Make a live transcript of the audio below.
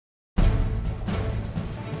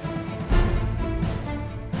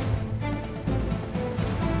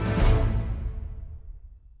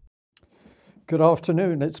Good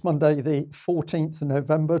afternoon. It's Monday, the 14th of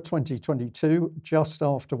November 2022, just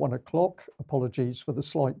after 1 o'clock. Apologies for the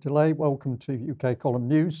slight delay. Welcome to UK Column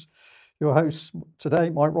News. Your hosts today,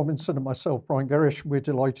 Mike Robinson and myself, Brian Gerrish. We're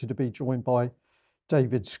delighted to be joined by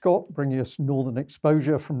David Scott, bringing us Northern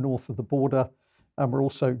Exposure from north of the border. And we're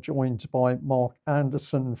also joined by Mark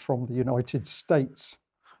Anderson from the United States.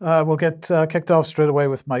 We'll get kicked off straight away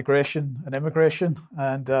with migration and immigration.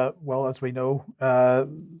 And well, as we know,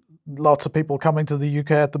 lots of people coming to the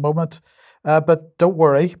UK at the moment. But don't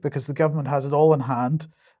worry, because the government has it all in hand.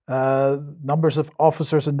 Numbers of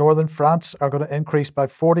officers in northern France are going to increase by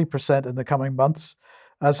 40% in the coming months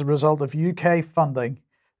as a result of UK funding,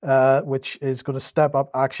 which is going to step up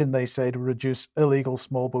action, they say, to reduce illegal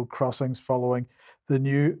small boat crossings following the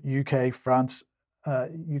new UK-France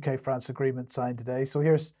agreement signed today. So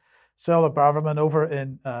here's Suella Braverman over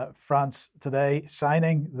in France today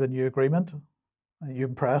signing the new agreement. Are you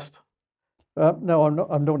impressed? No,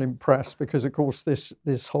 I'm not impressed because, of course,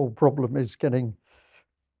 this whole problem is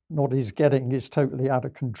totally out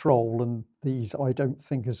of control, and these I don't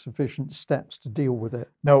think are sufficient steps to deal with it.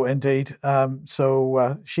 No, indeed.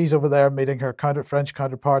 So she's over there meeting her French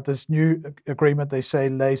counterpart. This new agreement, they say,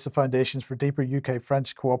 lays the foundations for deeper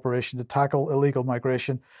UK-French cooperation to tackle illegal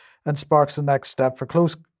migration and sparks the next step for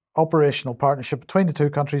close operational partnership between the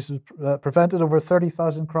two countries. Prevented over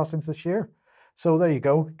 30,000 crossings this year. So there you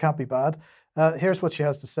go. Can't be bad. Here's what she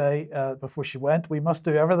has to say before she went. We must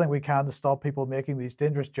do everything we can to stop people making these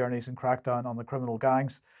dangerous journeys and crack down on the criminal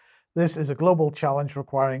gangs. This is a global challenge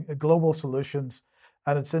requiring global solutions,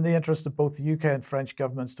 and it's in the interest of both the UK and French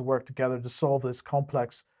governments to work together to solve this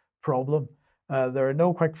complex problem. There are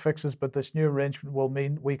no quick fixes, but this new arrangement will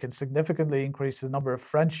mean we can significantly increase the number of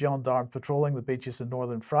French gendarmes patrolling the beaches in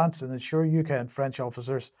northern France and ensure UK and French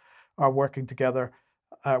officers are working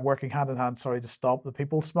hand in hand, to stop the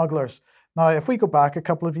people smugglers. Now, if we go back a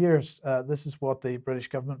couple of years, this is what the British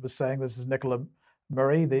government was saying. This is Nicola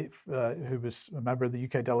Murray, who was a member of the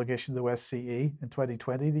UK delegation to the OSCE in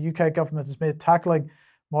 2020. The UK government has made tackling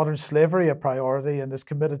modern slavery a priority and is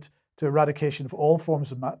committed to eradication of all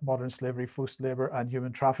forms of modern slavery, forced labour and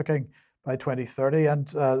human trafficking by 2030.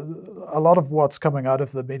 And a lot of what's coming out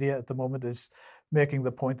of the media at the moment is making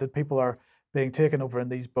the point that people are being taken over in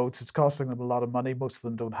these boats. It's costing them a lot of money. Most of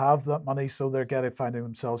them don't have that money, so they're finding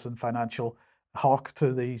themselves in financial hock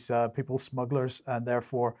to these people smugglers, and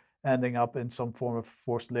therefore ending up in some form of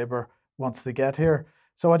forced labour once they get here.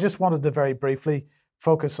 So I just wanted to very briefly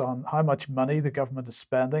focus on how much money the government is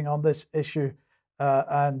spending on this issue.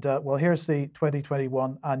 Well, here's the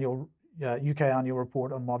 2021 UK annual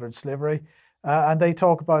report on modern slavery. And they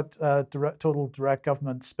talk about total direct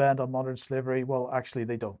government spend on modern slavery. Well, actually,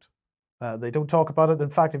 they don't. They don't talk about it.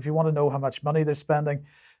 In fact, if you want to know how much money they're spending,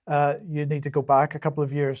 you need to go back a couple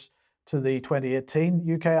of years to the 2018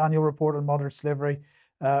 UK annual report on modern slavery,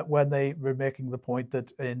 when they were making the point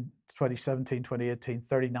that in 2017, 2018,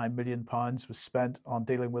 £39 million was spent on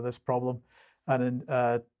dealing with this problem. And in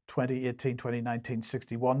 2018, 2019,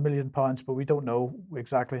 £61 million. But we don't know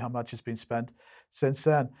exactly how much has been spent since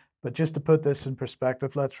then. But just to put this in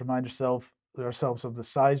perspective, let's remind ourselves of the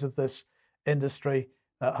size of this industry.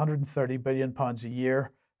 £130 billion a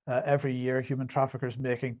year. Every year, human traffickers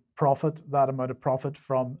making that amount of profit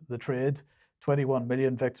from the trade. 21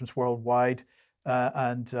 million victims worldwide,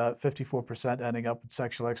 and 54% ending up in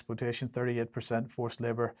sexual exploitation, 38% forced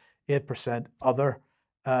labour, 8% other.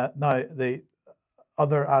 Now, the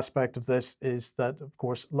other aspect of this is that, of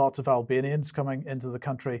course, lots of Albanians coming into the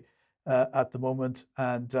country at the moment.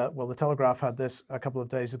 And well, the Telegraph had this a couple of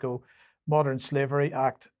days ago. Modern Slavery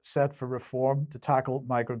Act set for reform to tackle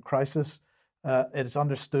migrant crisis. It is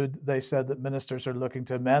understood, they said, that ministers are looking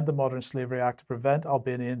to amend the Modern Slavery Act to prevent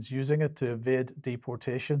Albanians using it to evade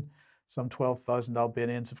deportation. Some 12,000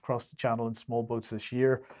 Albanians have crossed the channel in small boats this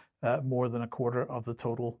year, more than a quarter of the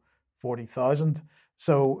total 40,000.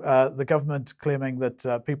 So the government claiming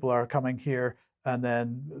that people are coming here and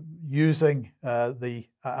then using an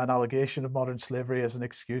allegation of modern slavery as an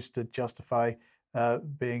excuse to justify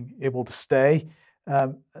being able to stay.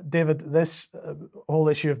 David, this whole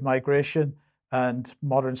issue of migration and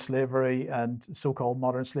modern slavery and so-called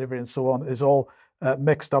modern slavery and so on is all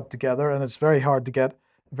mixed up together, and it's very hard to get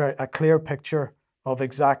a clear picture of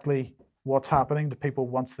exactly what's happening to people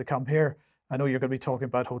once they come here. I know you're going to be talking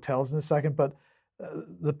about hotels in a second, but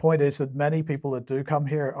the point is that many people that do come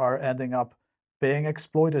here are ending up being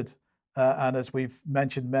exploited. And as we've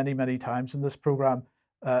mentioned many, many times in this program,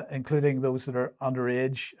 including those that are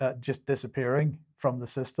underage, just disappearing from the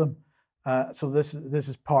system. So this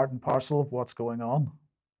is part and parcel of what's going on.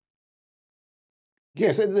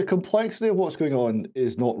 Yes, the complexity of what's going on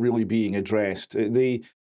is not really being addressed. The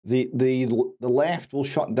left will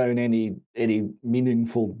shut down any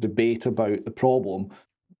meaningful debate about the problem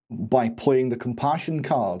by playing the compassion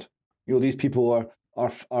card. These people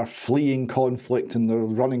are fleeing conflict and they're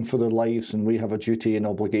running for their lives, and we have a duty and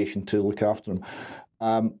obligation to look after them.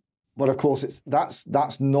 But of course,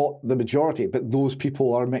 that's not the majority. But those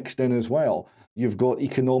people are mixed in as well. You've got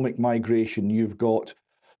economic migration. You've got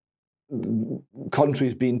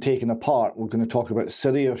countries being taken apart. We're going to talk about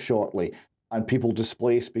Syria shortly, and people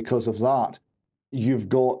displaced because of that. You've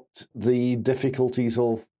got the difficulties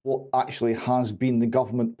of what actually has been the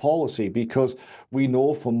government policy, because we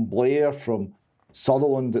know from Blair, from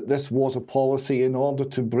Sutherland, that this was a policy in order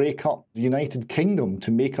to break up the United Kingdom,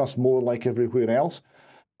 to make us more like everywhere else,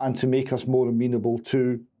 and to make us more amenable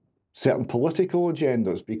to certain political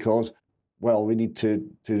agendas, because, well, we need to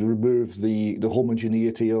remove the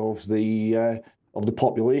homogeneity of the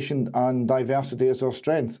population, and diversity is our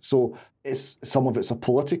strength. So some of it's a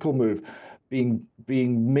political move being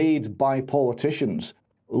made by politicians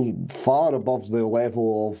far above the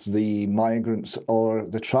level of the migrants or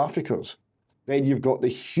the traffickers. Then you've got the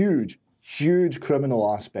huge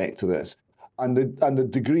criminal aspect to this, and the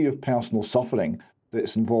degree of personal suffering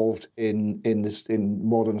that's involved in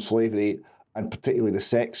modern slavery, and particularly the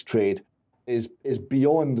sex trade, is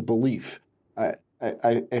beyond belief.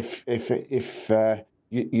 If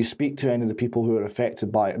you speak to any of the people who are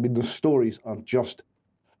affected by it, I mean, the stories are just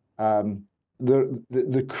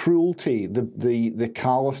the cruelty, the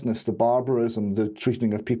callousness, the barbarism, the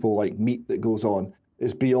treating of people like meat that goes on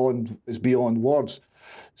is beyond words.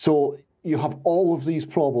 So you have all of these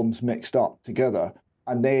problems mixed up together,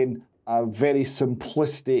 and then a very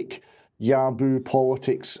simplistic Yaboo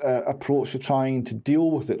politics approach to trying to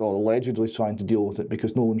deal with it, or allegedly trying to deal with it,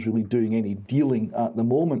 because no one's really doing any dealing at the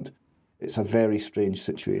moment. It's a very strange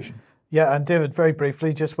situation. Yeah, and David, very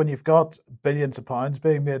briefly, just when you've got billions of pounds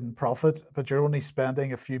being made in profit, but you're only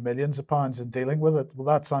spending a few millions of pounds in dealing with it, well,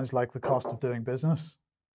 that sounds like the cost of doing business.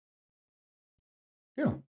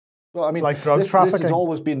 Yeah. Well, I mean, it's like drug trafficking. This has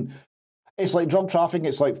always been. It's like drug trafficking.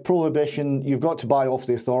 It's like prohibition. You've got to buy off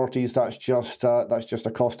the authorities. That's just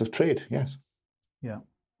a cost of trade. Yes. Yeah.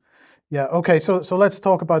 Yeah. Okay. So let's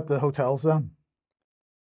talk about the hotels then.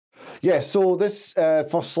 Yeah. So this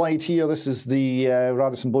first slide here. This is the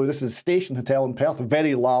Radisson Blu. This is the Station Hotel in Perth, a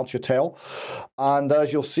very large hotel, and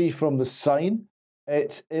as you'll see from the sign,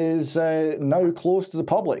 it is now closed to the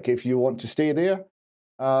public. If you want to stay there,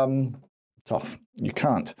 tough. You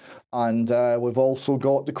can't. And we've also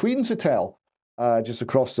got the Queen's Hotel just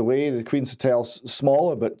across the way. The Queen's Hotel's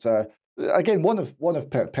smaller, but again, one of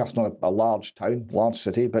Perth's not a large town, large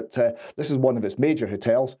city, but this is one of its major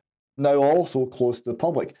hotels, now also closed to the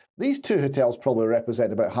public. These two hotels probably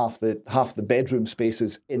represent about half the bedroom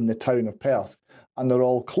spaces in the town of Perth, and they're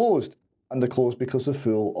all closed. And they're closed because they're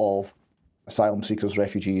full of asylum seekers,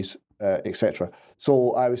 refugees, etc.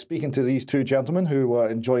 So I was speaking to these two gentlemen who were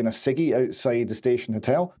enjoying a ciggy outside the Station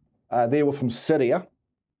Hotel. They were from Syria,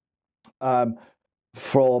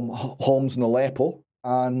 from Homs and Aleppo,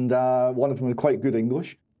 and one of them had quite good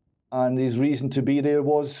English. And his reason to be there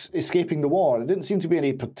was escaping the war. There didn't seem to be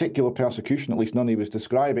any particular persecution, at least none he was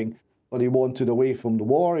describing, but he wanted away from the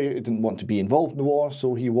war. He didn't want to be involved in the war,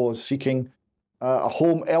 so he was seeking a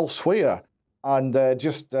home elsewhere. And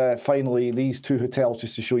finally, these two hotels,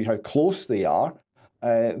 just to show you how close they are,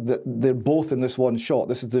 they're both in this one shot.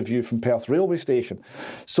 This is the view from Perth railway station.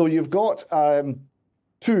 So you've got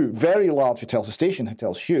two very large hotels. The Station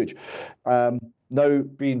Hotel's huge, now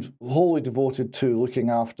being wholly devoted to looking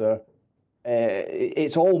after.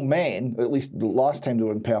 It's all men. At least the last time they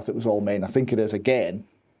were in Perth, it was all men. I think it is again.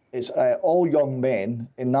 It's all young men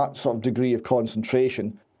in that sort of degree of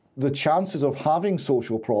concentration. The chances of having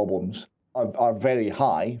social problems are very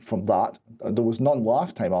high from that. There was none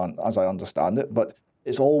last time, as I understand it, but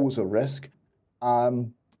it's always a risk.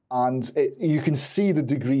 And you can see the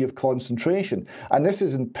degree of concentration. And this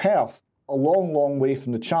is in Perth, a long, long way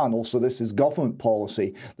from the Channel. So this is government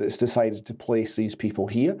policy that's decided to place these people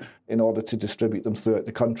here in order to distribute them throughout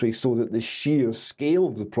the country, so that the sheer scale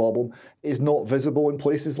of the problem is not visible in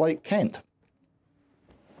places like Kent.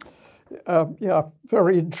 Yeah,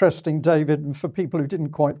 very interesting, David. And for people who didn't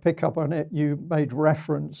quite pick up on it, you made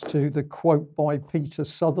reference to the quote by Peter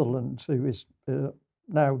Sutherland, who is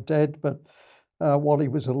now dead, but while he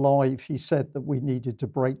was alive, he said that we needed to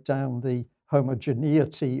break down the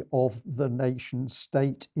homogeneity of the nation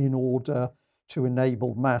state in order to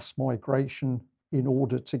enable mass migration, in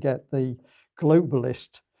order to get the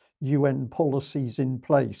globalist UN policies in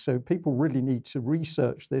place. So people really need to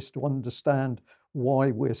research this to understand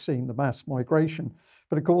why we're seeing the mass migration.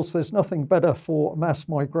 But of course, there's nothing better for mass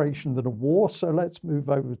migration than a war. So let's move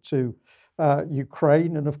over to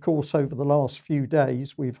Ukraine. And of course, over the last few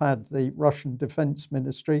days, we've had the Russian Defense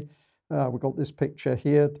Ministry, we've got this picture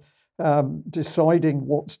here, deciding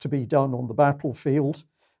what's to be done on the battlefield.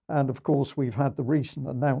 And of course, we've had the recent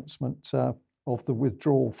announcement of the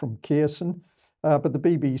withdrawal from Kherson. But the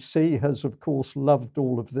BBC has, of course, loved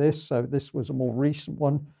all of this. So this was a more recent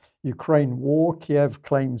one. Ukraine war, Kiev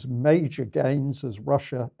claims major gains as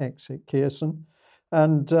Russia exit Kherson.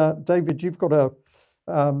 And David, you've got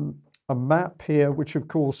a map here, which of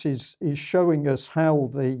course is showing us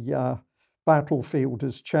how the battlefield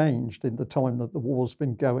has changed in the time that the war's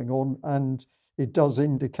been going on. And it does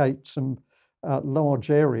indicate some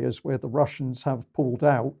large areas where the Russians have pulled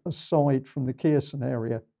out, aside from the Kherson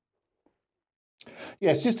area.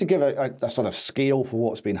 Yes, just to give a sort of scale for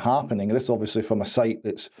what's been happening. This obviously from a site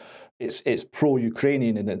that's it's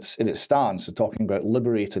pro-Ukrainian in its stance, so talking about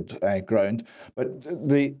liberated ground. But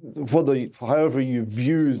however you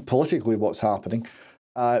view politically what's happening,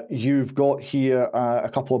 you've got here a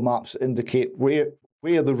couple of maps that indicate where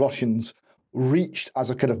the Russians reached as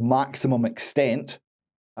a kind of maximum extent,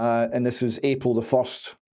 and this is April the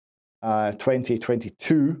 1st,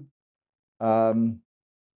 2022.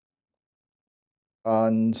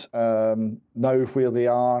 And now where they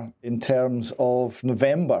are in terms of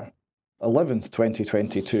November 11th,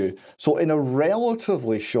 2022. So in a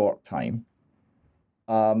relatively short time,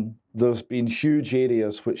 there's been huge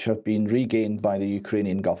areas which have been regained by the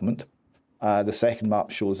Ukrainian government. The second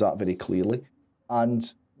map shows that very clearly.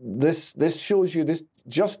 And this shows you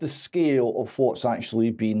just the scale of what's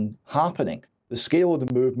actually been happening, the scale of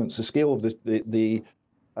the movements, the scale of the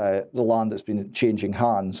land that's been changing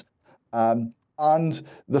hands. And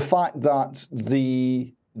the fact that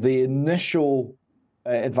the initial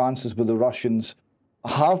advances with the Russians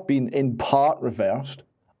have been in part reversed,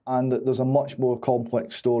 and that there's a much more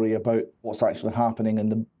complex story about what's actually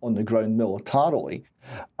happening on the ground militarily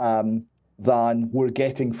than we're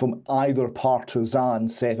getting from either partisan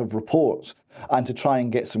set of reports. And to try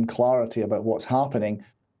and get some clarity about what's happening,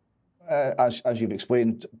 as you've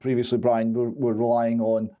explained previously, Brian, we're relying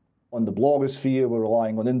on the blogosphere, we're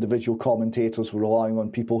relying on individual commentators, we're relying on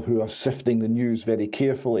people who are sifting the news very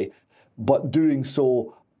carefully, but doing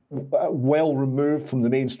so well removed from the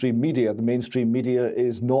mainstream media. The mainstream media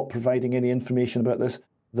is not providing any information about this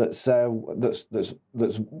that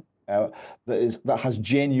has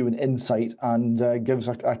genuine insight and gives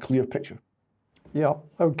a clear picture. Yeah,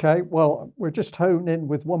 okay. Well, we're just hone in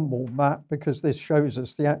with one more map because this shows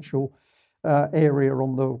us the actual area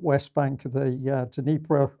on the west bank of the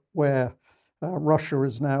Dnieper where Russia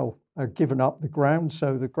has now given up the ground.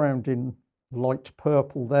 So the ground in light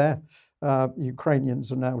purple there,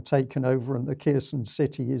 Ukrainians are now taken over and the Kherson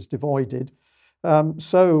city is divided.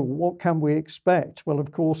 So what can we expect? Well,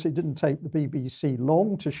 of course, it didn't take the BBC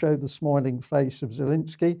long to show the smiling face of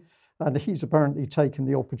Zelensky, and he's apparently taken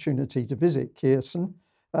the opportunity to visit Kherson,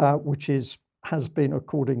 which has been,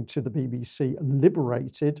 according to the BBC,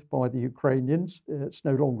 liberated by the Ukrainians. It's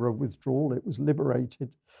no longer a withdrawal, it was liberated.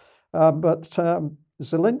 But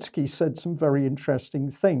Zelensky said some very interesting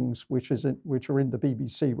things, which are in the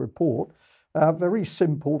BBC report. Very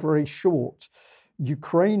simple, very short.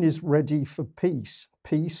 Ukraine is ready for peace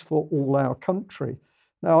for all our country.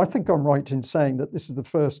 Now, I think I'm right in saying that this is the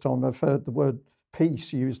first time I've heard the word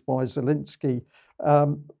peace used by Zelensky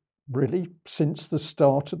really since the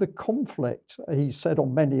start of the conflict. He said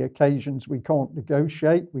on many occasions, we can't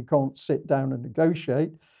negotiate, we can't sit down and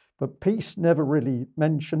negotiate, but peace never really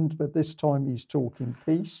mentioned, but this time he's talking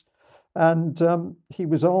peace. And he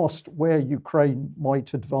was asked where Ukraine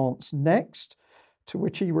might advance next, to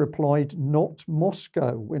which he replied, not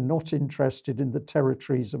Moscow. We're not interested in the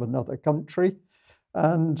territories of another country.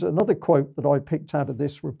 And another quote that I picked out of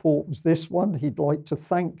this report was this one. He'd like to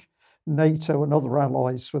thank NATO and other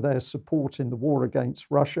allies for their support in the war against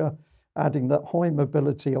Russia, adding that high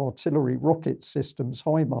mobility artillery rocket systems,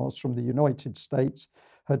 HIMARS, from the United States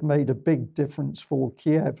had made a big difference for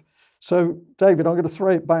Kiev. So, David, I'm going to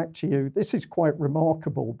throw it back to you. This is quite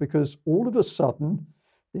remarkable because all of a sudden,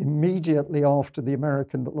 immediately after the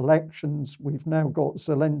American elections, we've now got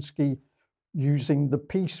Zelensky using the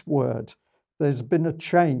peace word. There's been a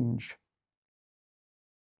change.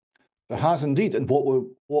 There has indeed. And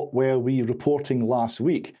what were we reporting last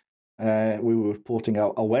week? We were reporting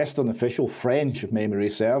a Western official, French if memory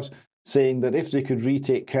serves, saying that if they could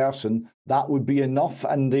retake Kherson, that would be enough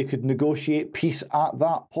and they could negotiate peace at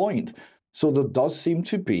that point. So there does seem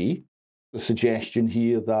to be the suggestion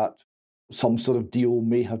here that some sort of deal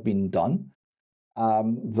may have been done,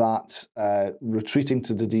 that retreating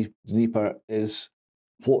to the Dnieper is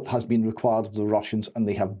what has been required of the Russians, and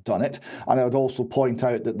they have done it. And I would also point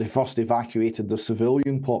out that they first evacuated the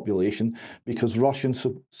civilian population because Russian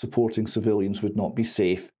supporting civilians would not be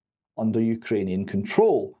safe under Ukrainian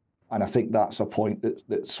control. And I think that's a point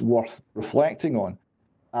that's worth reflecting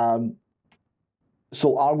on.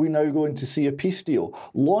 So are we now going to see a peace deal?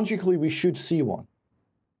 Logically, we should see one.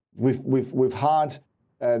 We've had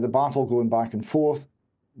the battle going back and forth.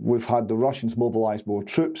 We've had the Russians mobilize more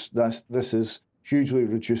troops. This has hugely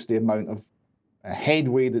reduced the amount of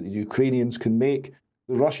headway that the Ukrainians can make.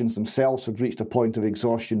 The Russians themselves had reached a point of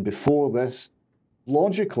exhaustion before this.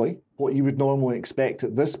 Logically, what you would normally expect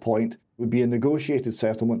at this point would be a negotiated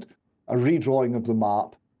settlement, a redrawing of the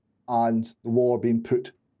map, and the war being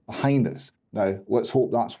put behind us. Now, let's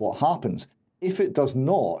hope that's what happens. If it does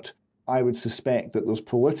not, I would suspect that there's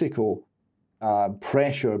political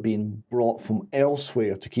pressure being brought from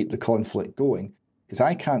elsewhere to keep the conflict going, because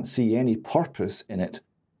I can't see any purpose in it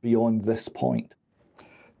beyond this point.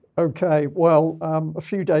 Okay, well, a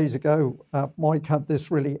few days ago, Mike had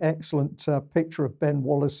this really excellent picture of Ben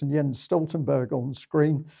Wallace and Jens Stoltenberg on the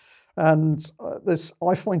screen. And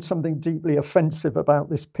I find something deeply offensive about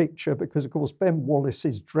this picture because, of course, Ben Wallace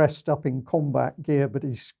is dressed up in combat gear, but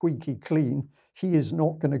he's squeaky clean. He is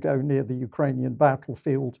not going to go near the Ukrainian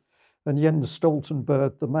battlefield. And Jens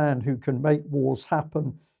Stoltenberg, the man who can make wars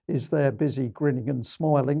happen, is there busy grinning and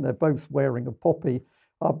smiling. They're both wearing a poppy.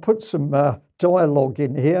 I'll put some dialogue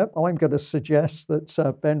in here. I'm going to suggest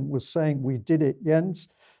that Ben was saying, we did it, Jens.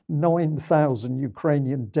 9,000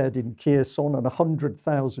 Ukrainian dead in Kherson and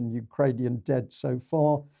 100,000 Ukrainian dead so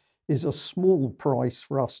far is a small price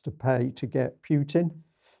for us to pay to get Putin.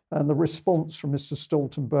 And the response from Mr.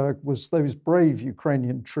 Stoltenberg was those brave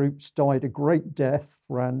Ukrainian troops died a great death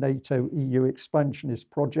for our NATO-EU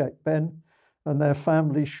expansionist project, Ben, and their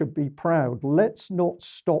families should be proud. Let's not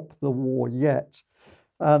stop the war yet.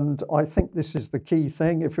 And I think this is the key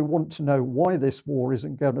thing. If we want to know why this war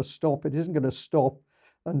isn't going to stop, it isn't going to stop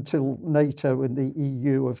until NATO and the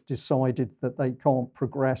EU have decided that they can't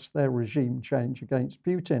progress their regime change against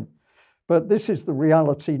Putin. But this is the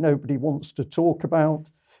reality nobody wants to talk about.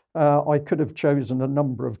 I could have chosen a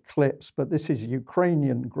number of clips, but this is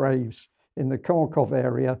Ukrainian graves in the Kharkov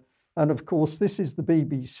area. And of course, this is the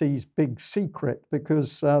BBC's big secret,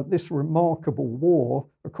 because this remarkable war,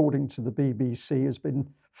 according to the BBC, has been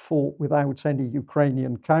fought without any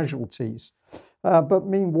Ukrainian casualties. But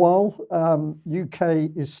meanwhile, UK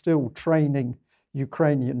is still training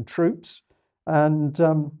Ukrainian troops,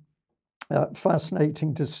 and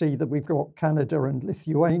fascinating to see that we've got Canada and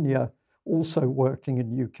Lithuania also working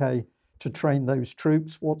in UK to train those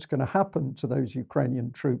troops. What's going to happen to those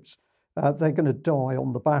Ukrainian troops? They're going to die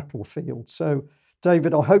on the battlefield. So,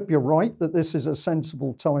 David, I hope you're right that this is a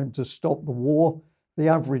sensible time to stop the war. The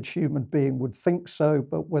average human being would think so,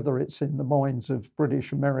 but whether it's in the minds of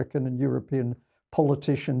British, American, and European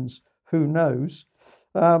politicians, who knows?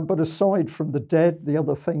 But aside from the dead, the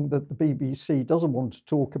other thing that the BBC doesn't want to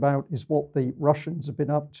talk about is what the Russians have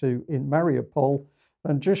been up to in Mariupol.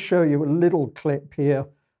 And just show you a little clip here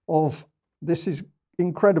of, this is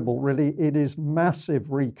incredible, really. It is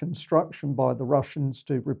massive reconstruction by the Russians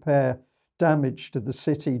to repair damage to the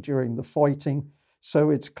city during the fighting. So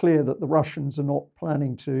it's clear that the Russians are not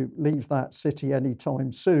planning to leave that city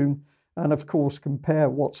anytime soon. And of course, compare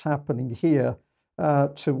what's happening here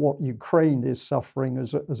to what Ukraine is suffering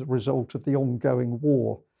as a result of the ongoing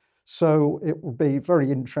war. So it will be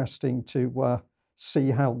very interesting to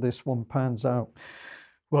see how this one pans out.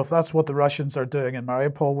 Well, if that's what the Russians are doing in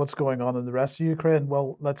Mariupol, what's going on in the rest of Ukraine?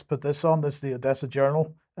 Well, let's put this on. This is the Odessa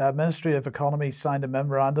Journal. Ministry of Economy signed a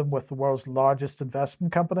memorandum with the world's largest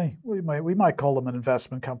investment company. We might call them an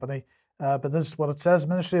investment company, but this is what it says.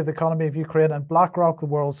 Ministry of the Economy of Ukraine and BlackRock, the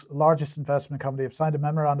world's largest investment company, have signed a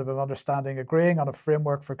memorandum of understanding agreeing on a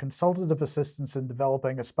framework for consultative assistance in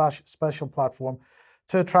developing a special platform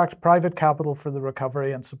to attract private capital for the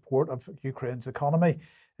recovery and support of Ukraine's economy.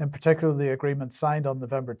 In particular, the agreement signed on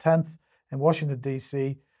November 10th in Washington,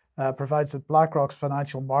 D.C., provides that BlackRock's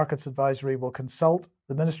Financial Markets Advisory will consult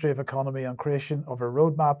the Ministry of Economy on creation of a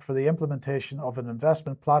roadmap for the implementation of an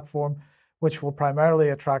investment platform, which will primarily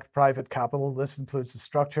attract private capital. This includes the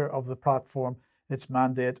structure of the platform, its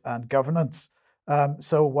mandate, and governance.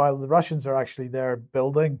 So while the Russians are actually there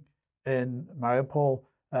building in Mariupol,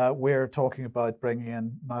 we're talking about bringing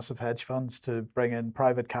in massive hedge funds to bring in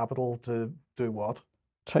private capital to do what?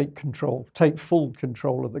 Take control, take full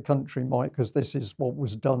control of the country, Mike, because this is what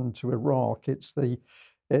was done to Iraq. It's the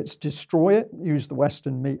It's destroy it, use the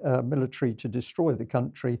Western military to destroy the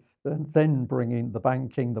country, and then bring in the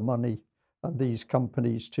banking, the money, and these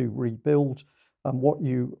companies to rebuild. And what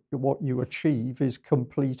you achieve is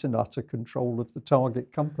complete and utter control of the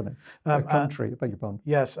target country. I beg your pardon.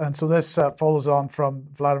 Yes, and so this follows on from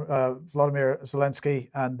Vladimir Zelensky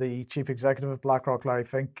and the chief executive of BlackRock, Larry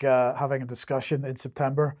Fink, having a discussion in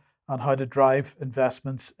September on how to drive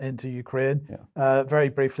investments into Ukraine. Yeah. Very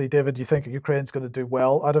briefly, David, do you think Ukraine's going to do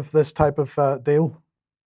well out of this type of deal?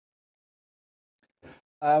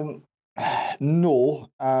 No,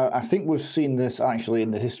 I think we've seen this actually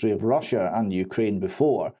in the history of Russia and Ukraine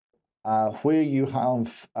before, where you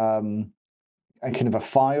have a kind of a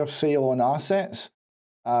fire sale on assets.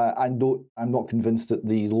 I'm not convinced that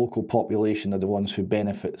the local population are the ones who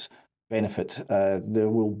benefit. There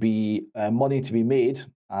will be money to be made,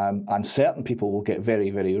 and certain people will get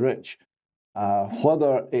very, very rich.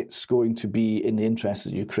 Whether it's going to be in the interests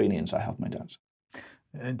of the Ukrainians, I have my doubts.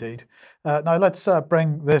 Indeed. Now let's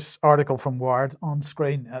bring this article from Wired on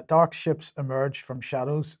screen. Dark ships emerge from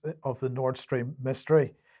shadows of the Nord Stream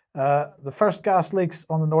mystery. The first gas leaks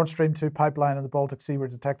on the Nord Stream 2 pipeline in the Baltic Sea were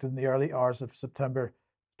detected in the early hours of September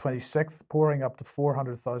 26th, pouring up to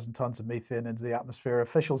 400,000 tons of methane into the atmosphere.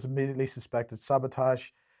 Officials immediately suspected sabotage.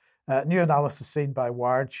 New analysis seen by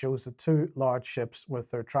Wired shows that two large ships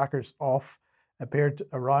with their trackers off appeared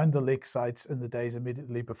around the leak sites in the days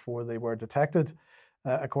immediately before they were detected.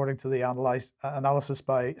 According to the analysis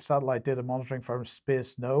by satellite data monitoring firm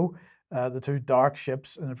SpaceNo, the two dark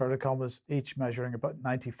ships, in inverted commas, each measuring about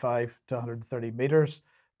 95 to 130 meters,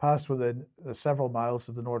 passed within several miles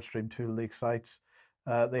of the Nord Stream 2 leak sites.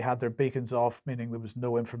 They had their beacons off, meaning there was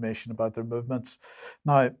no information about their movements.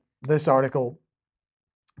 Now, this article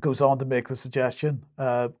goes on to make the suggestion,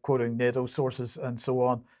 quoting NATO sources and so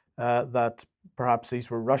on, that perhaps these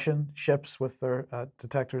were Russian ships with their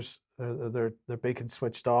detectors, their beacons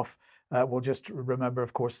switched off. We'll just remember,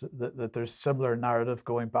 of course, that there's similar narrative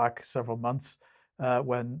going back several months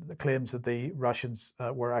when the claims that the Russians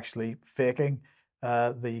were actually faking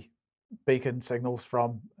the beacon signals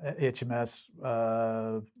from HMS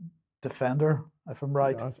Defender, if I'm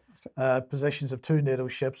right. Positions of two NATO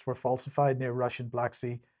ships were falsified near Russian Black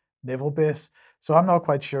Sea naval base. So I'm not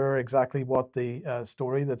quite sure exactly what the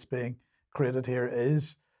story that's being created here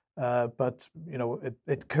is. But, you know,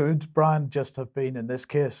 it could, Brian, just have been, in this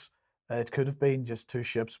case, it could have been just two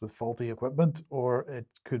ships with faulty equipment, or it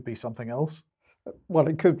could be something else. Well,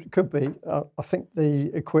 it could be. I think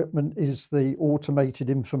the equipment is the automated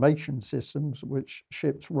information systems which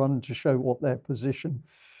ships run to show what their position,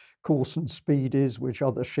 course and speed is, which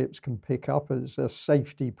other ships can pick up as a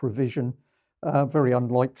safety provision. Very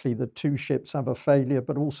unlikely that two ships have a failure,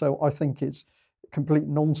 but also I think it's complete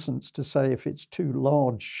nonsense to say if it's two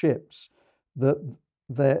large ships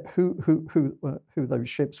that who those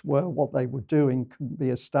ships were, what they were doing, couldn't be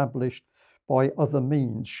established by other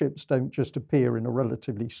means. Ships don't just appear in a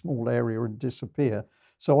relatively small area and disappear.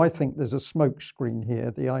 So I think there's a smokescreen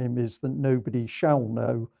here. The aim is that nobody shall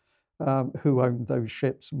know who owned those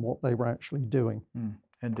ships and what they were actually doing.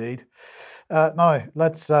 Indeed. Now,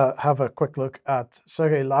 let's have a quick look at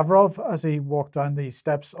Sergei Lavrov as he walked down the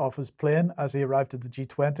steps of his plane as he arrived at the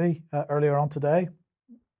G20 earlier on today.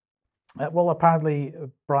 Well, apparently,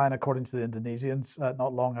 Brian, according to the Indonesians,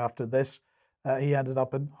 not long after this, he ended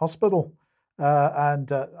up in hospital.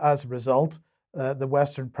 And as a result, the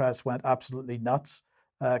Western press went absolutely nuts,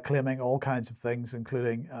 claiming all kinds of things,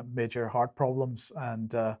 including major heart problems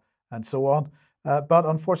and so on. But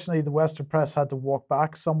unfortunately, the Western press had to walk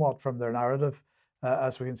back somewhat from their narrative.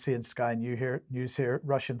 As we can see in Sky News here,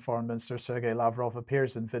 Russian Foreign Minister Sergei Lavrov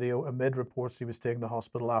appears in video amid reports he was taken to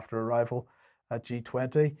hospital after arrival at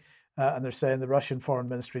G20. And they're saying the Russian Foreign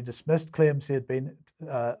Ministry dismissed claims he had been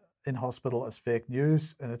in hospital as fake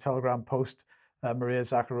news. In a Telegram post, Maria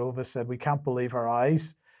Zakharova said, "We can't believe our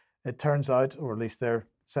eyes. It turns out, or at least they're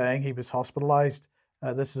saying, he was hospitalized.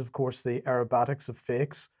 This is, of course, the aerobatics of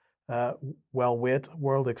fakes. Well, wait,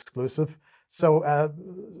 world exclusive." So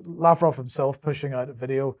Lavrov himself pushing out a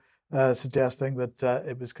video suggesting that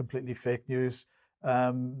it was completely fake news.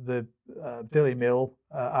 The Daily Mail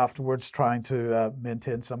afterwards trying to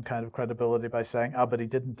maintain some kind of credibility by saying, but he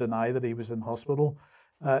didn't deny that he was in hospital.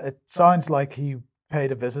 It sounds like he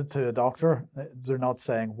paid a visit to a doctor. They're not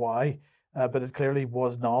saying why, but it clearly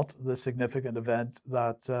was not the significant event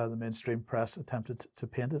that the mainstream press attempted to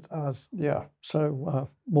paint it as. Yeah, so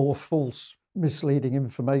more false, misleading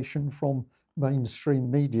information from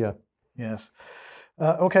mainstream media. Yes.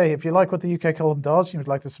 Okay, if you like what the UK Column does and you would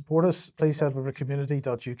like to support us, please head over to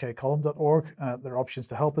community.ukcolumn.org. There are options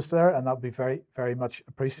to help us there, and that would be very, very much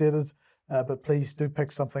appreciated. but please do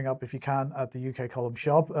pick something up if you can at the UK Column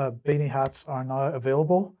shop. Beanie hats are now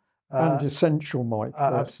available. And essential, Mike.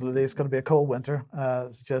 Absolutely. It's going to be a cold winter.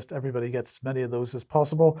 Suggest everybody gets as many of those as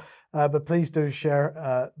possible. But please do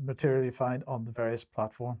share material you find on the various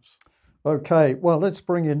platforms. Okay, well, let's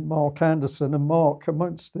bring in Mark Anderson. And Mark,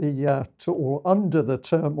 amongst the under the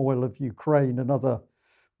turmoil of Ukraine and other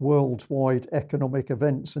worldwide economic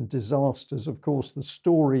events and disasters, of course, the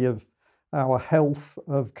story of our health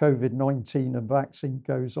of COVID-19 and vaccine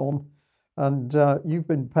goes on. And you've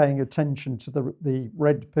been paying attention to the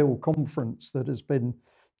Red Pill conference that has been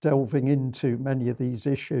delving into many of these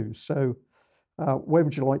issues. So where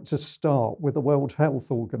would you like to start? With the World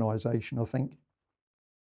Health Organization, I think.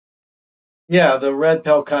 Yeah, the Red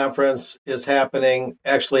Pill Conference is happening.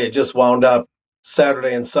 Actually, it just wound up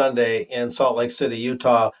Saturday and Sunday in Salt Lake City,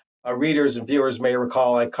 Utah. Readers and viewers may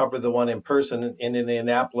recall I covered the one in person in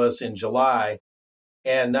Indianapolis in July,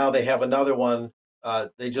 and now they have another one.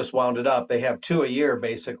 They just wound it up. They have two a year,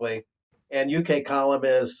 basically. And UK Column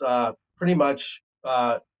is pretty much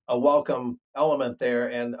a welcome element there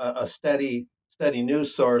and a steady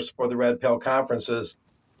news source for the Red Pill conferences.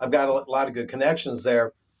 I've got a lot of good connections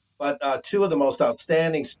there. But two of the most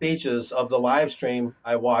outstanding speeches of the live stream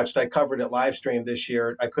I watched, I covered it live stream this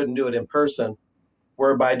year. I couldn't do it in person,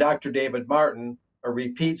 were by Dr. David Martin, a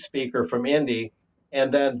repeat speaker from Indy,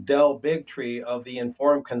 and then Del Bigtree of the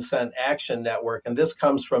Informed Consent Action Network. And this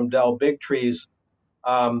comes from Del Bigtree's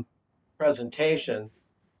presentation.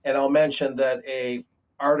 And I'll mention that a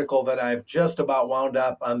article that I've just about wound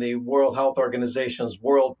up on the World Health Organization's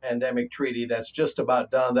World Pandemic Treaty that's just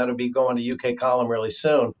about done. That'll be going to UK Column really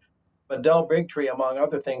soon. But Del Bigtree, among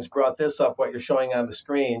other things, brought this up, what you're showing on the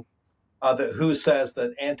screen, who says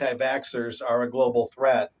that anti-vaxxers are a global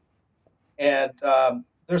threat. And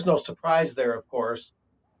there's no surprise there, of course.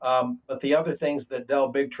 But the other things that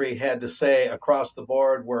Del Bigtree had to say across the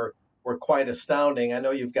board were quite astounding. I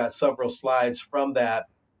know you've got several slides from that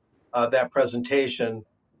presentation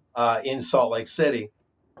in Salt Lake City.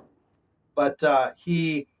 But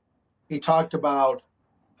he talked about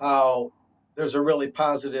how there's a really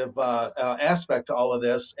positive aspect to all of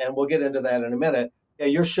this, and we'll get into that in a minute. Yeah,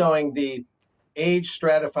 you're showing the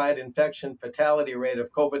age-stratified infection fatality rate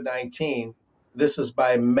of COVID-19. This is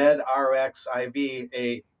by MedRxiv,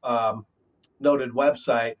 a noted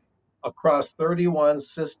website, across 31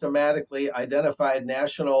 systematically identified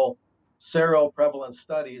national seroprevalence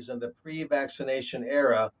studies in the pre-vaccination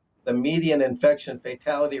era. The median infection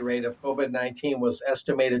fatality rate of COVID-19 was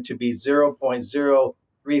estimated to be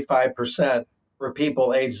 0.035% for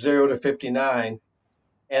people aged 0 to 59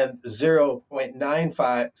 and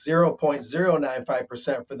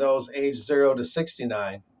 0.095% for those aged 0 to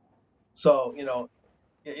 69. So,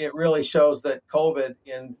 it really shows that COVID,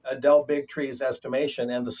 in Del Bigtree's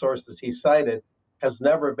estimation and the sources he cited, has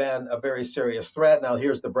never been a very serious threat. Now,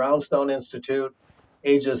 here's the Brownstone Institute,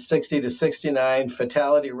 ages 60 to 69,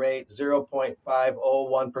 fatality rate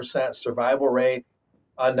 0.501%, survival rate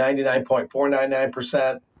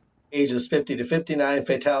 99.499%, ages 50 to 59,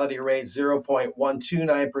 fatality rate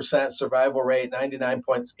 0.129%, survival rate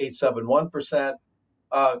 99.871%.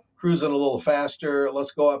 Cruising a little faster,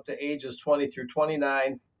 let's go up to ages 20 through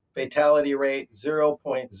 29, fatality rate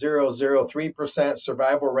 0.003%,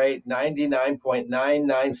 survival rate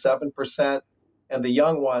 99.997%, and the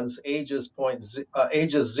young ones, ages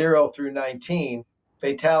 0 through 19,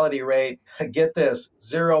 fatality rate, get this,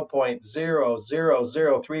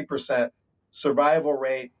 0.0003%, survival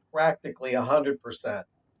rate practically 100%.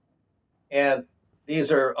 And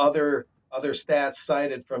these are other stats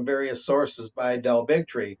cited from various sources by Del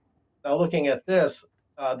Bigtree. Now, looking at this,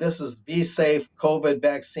 this is V-Safe COVID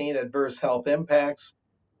vaccine adverse health impacts.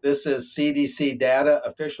 This is CDC data,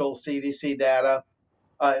 official CDC data.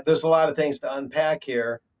 There's a lot of things to unpack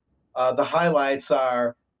here. The highlights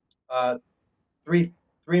are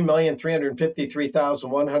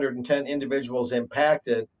 3,353,110 individuals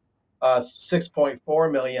impacted,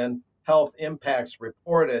 6.4 million health impacts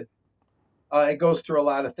reported. It goes through a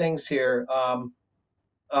lot of things here.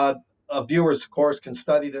 Viewers, of course, can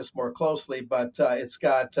study this more closely, but it's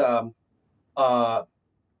got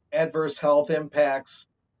adverse health impacts,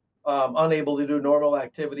 unable to do normal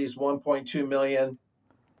activities, 1.2 million,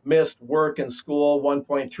 missed work and school,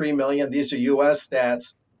 1.3 million. These are US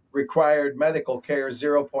stats. Required medical care,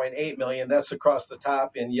 0.8 million. That's across the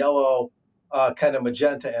top in yellow, kind of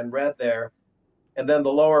magenta and red there. And then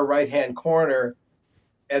the lower right-hand corner,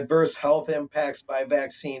 adverse health impacts by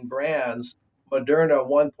vaccine brands, Moderna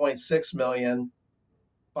 1.6 million,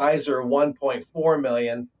 Pfizer 1.4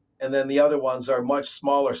 million, and then the other ones are much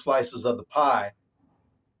smaller slices of the pie.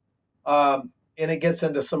 and it gets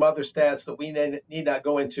into some other stats that we need not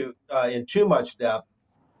go into in too much depth,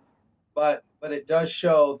 but it does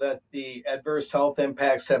show that the adverse health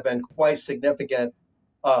impacts have been quite significant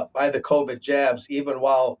by the COVID jabs, even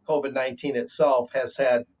while COVID-19 itself has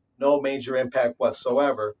had no major impact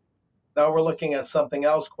whatsoever. Now we're looking at something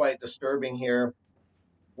else quite disturbing here,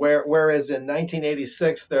 whereas in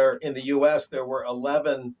 1986, there in the U.S. there were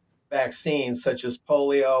 11 vaccines such as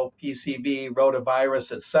polio, PCV,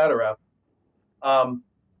 rotavirus, etc.,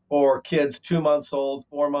 for kids 2 months old,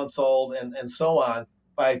 4 months old, and so on.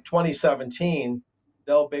 By 2017,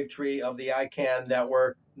 Del Bigtree of the ICANN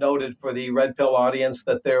network noted for the Red Pill audience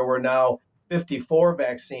that there were now 54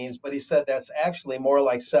 vaccines, but he said that's actually more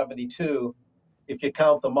like 72 if you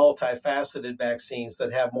count the multifaceted vaccines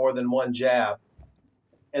that have more than one jab.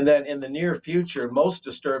 And then in the near future, most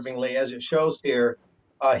disturbingly, as it shows here,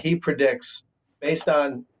 he predicts, based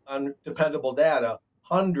on dependable data,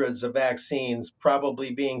 hundreds of vaccines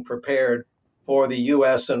probably being prepared for the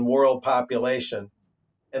US and world population.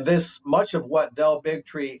 And this, much of what Del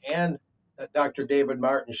Bigtree and Dr. David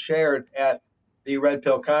Martin shared at the Red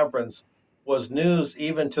Pill conference was news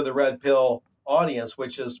even to the Red Pill audience,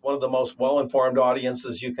 which is one of the most well-informed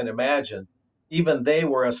audiences you can imagine. Even they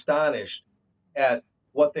were astonished at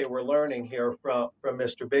what they were learning here from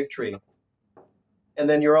Mr. Bigtree. And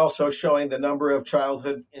then you're also showing the number of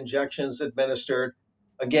childhood injections administered.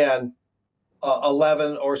 Again,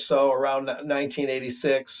 11 or so around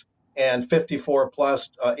 1986 and 54 plus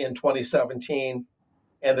in 2017.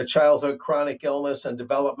 And the childhood chronic illness and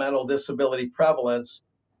developmental disability prevalence,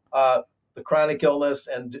 the chronic illness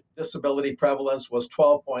and disability prevalence was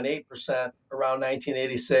 12.8% around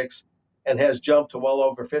 1986 and has jumped to well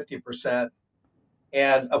over 50%.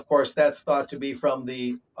 And of course, that's thought to be from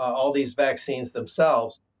the all these vaccines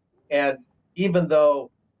themselves. And even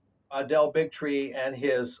though Del Bigtree and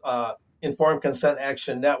his Informed Consent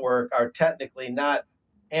Action Network are technically not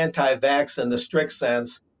anti-vax in the strict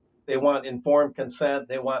sense, they want informed consent,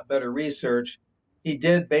 they want better research. He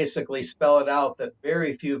did basically spell it out that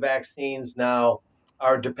very few vaccines now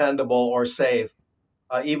are dependable or safe.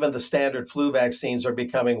 Even the standard flu vaccines are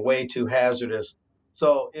becoming way too hazardous.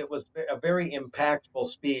 So it was a very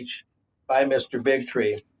impactful speech by Mr.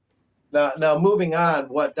 Bigtree. Now moving on,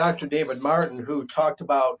 what Dr. David Martin, who talked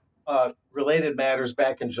about related matters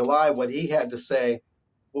back in July, what he had to say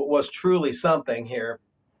was truly something here.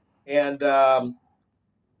 And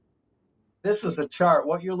this is a chart.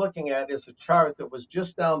 What you're looking at is a chart that was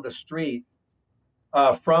just down the street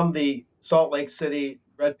from the Salt Lake City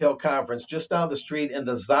Red Pill Conference, just down the street in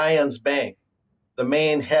the Zions Bank, the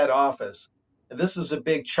main head office. And this is a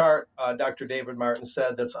big chart, Dr. David Martin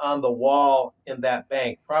said, that's on the wall in that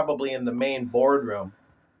bank, probably in the main boardroom.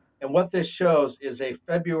 And what this shows is a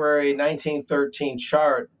February 1913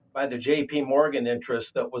 chart by the JP Morgan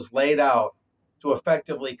interest that was laid out to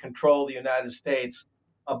effectively control the United States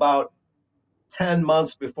about 10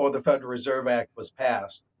 months before the Federal Reserve Act was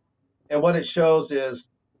passed. And what it shows is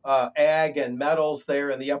ag and metals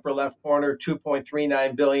there in the upper left corner,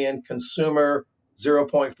 2.39 billion, consumer,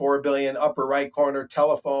 0.4 billion, upper right corner,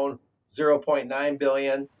 telephone, 0.9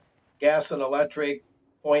 billion, gas and electric,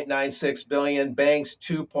 0.96 billion, banks,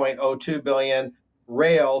 2.02 billion,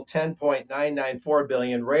 rail, 10.994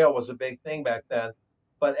 billion. Rail was a big thing back then.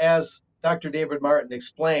 But as Dr. David Martin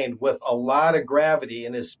explained with a lot of gravity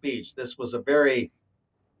in his speech, this was a very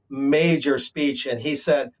major speech. And he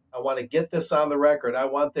said, I want to get this on the record. I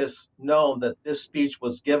want this known that this speech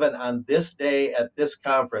was given on this day at this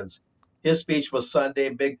conference. His speech was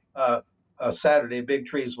Sunday, Saturday,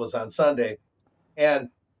 Bigtree's was on Sunday. And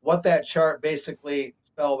what that chart basically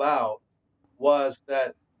spelled out was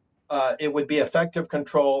that it would be effective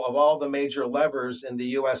control of all the major levers in the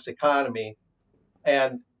U.S. economy.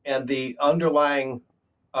 And the underlying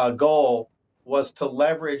goal was to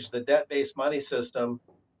leverage the debt-based money system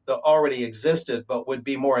that already existed, but would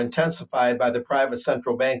be more intensified by the private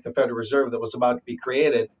central bank, the Federal Reserve, that was about to be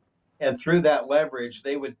created. And through that leverage,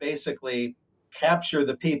 they would basically capture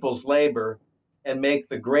the people's labor and make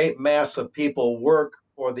the great mass of people work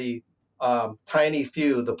for the tiny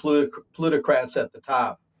few, the plutocrats at the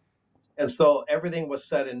top. And so everything was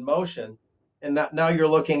set in motion. And now you're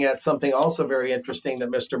looking at something also very interesting that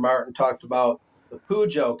Mr. Martin talked about, the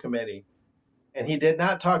Pujo Committee. And he did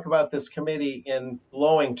not talk about this committee in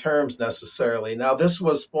glowing terms necessarily. Now, this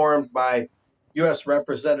was formed by U.S.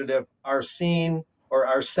 Representative Arsene, or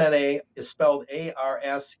Arsene, is spelled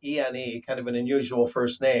A-R-S-E-N-E, kind of an unusual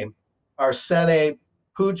first name. Arsene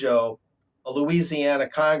Pujo, a Louisiana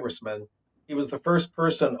congressman. He was the first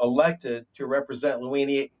person elected to represent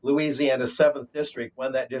Louisiana's 7th district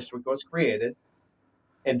when that district was created.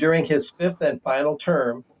 And during his fifth and final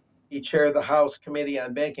term, he chaired the House Committee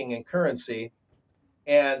on Banking and Currency.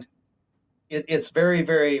 And it's very,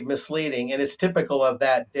 very misleading, and it's typical of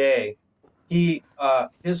that day.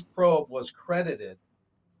 His probe was credited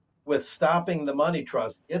with stopping the money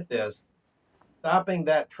trust. Get this, stopping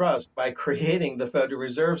that trust by creating the Federal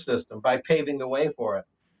Reserve System, by paving the way for it.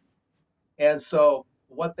 And so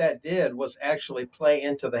what that did was actually play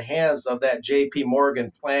into the hands of that J.P.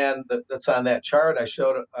 Morgan plan that's on that chart I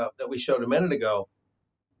showed that we showed a minute ago.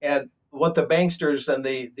 And what the banksters and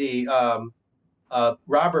the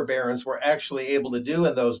robber barons were actually able to do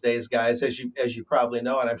in those days, guys, as you probably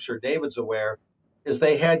know, and I'm sure David's aware, is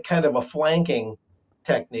they had kind of a flanking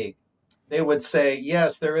technique. They would say,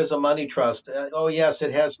 yes, there is a money trust. Oh, yes,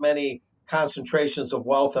 it has many concentrations of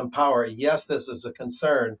wealth and power. Yes, this is a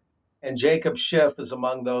concern. And Jacob Schiff is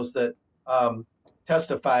among those that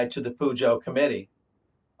testified to the Pujo Committee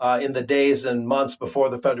in the days and months before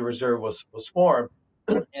the Federal Reserve was formed.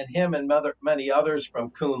 And him and many others from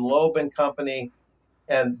Kuhn Loeb and Company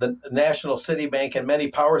and the National City Bank and many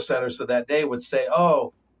power centers of that day would say,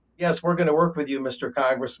 oh, yes, we're going to work with you, Mr.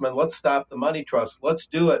 Congressman. Let's stop the money trust. Let's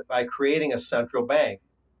do it by creating a central bank.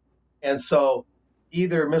 And so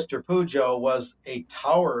either Mr. Pujo was a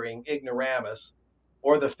towering ignoramus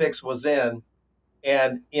or the fix was in.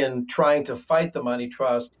 And in trying to fight the money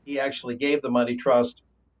trust, he actually gave the money trust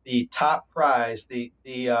the top prize, the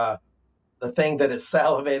thing that it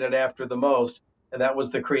salivated after the most, and that was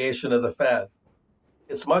the creation of the Fed.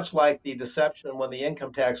 It's much like the deception when the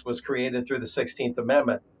income tax was created through the 16th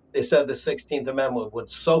Amendment. They said the 16th Amendment would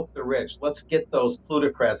soak the rich. Let's get those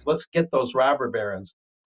plutocrats. Let's get those robber barons.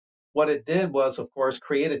 What it did was, of course,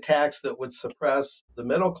 create a tax that would suppress the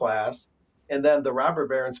middle class, and then the robber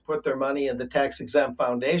barons put their money in the tax-exempt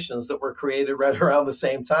foundations that were created right around the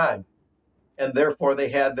same time. And therefore, they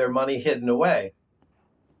had their money hidden away.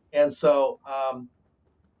 And so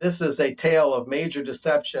this is a tale of major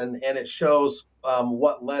deception, and it shows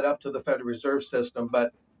what led up to the Federal Reserve System.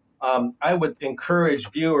 But I would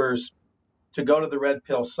encourage viewers to go to the Red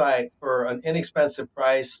Pill site for an inexpensive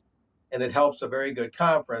price, and it helps a very good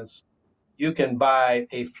conference. You can buy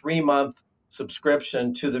a 3-month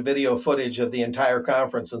subscription to the video footage of the entire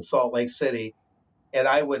conference in Salt Lake City. And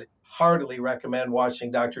I would heartily recommend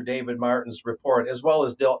watching Dr. David Martin's report, as well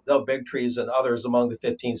as Del Bigtree's and others among the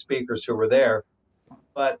 15 speakers who were there.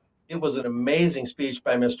 But it was an amazing speech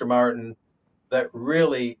by Mr. Martin that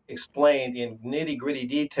really explained in nitty-gritty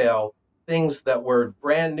detail things that were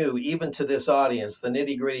brand new, even to this audience, the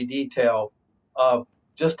nitty-gritty detail of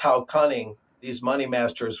just how cunning these money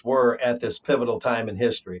masters were at this pivotal time in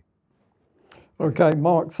history. Okay,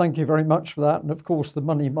 Mark, thank you very much for that. And of course, the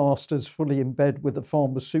money masters fully in bed with the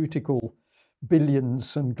pharmaceutical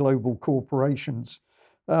billions and global corporations.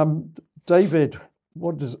 David,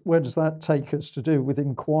 where does that take us to do with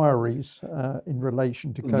inquiries in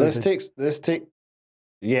relation to COVID? This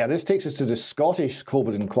takes us to the Scottish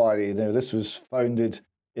COVID inquiry. Now, this was founded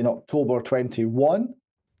in October 21,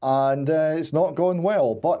 and it's not going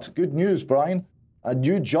well. But good news, Brian. A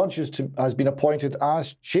new judge has been appointed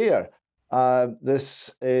as chair. This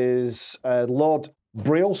is Lord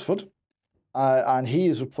Brailsford, and he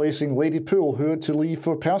is replacing Lady Poole, who had to leave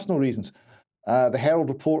for personal reasons. The Herald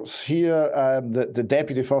reports here that the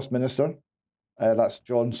Deputy First Minister, that's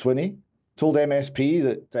John Swinney, told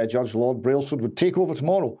MSP that Judge Lord Brailsford would take over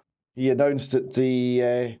tomorrow. He announced that he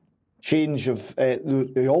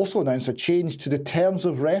also announced a change to the terms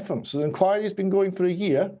of reference. So the inquiry has been going for a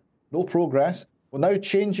year, no progress. We're now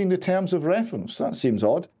changing the terms of reference. That seems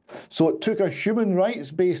odd. So it took a human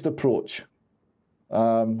rights-based approach.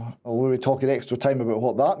 We'll be talking extra time about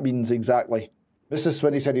what that means exactly. Mr.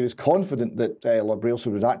 Swinney said he was confident that Lord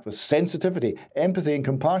Brailsford would act with sensitivity, empathy and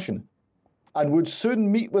compassion, and would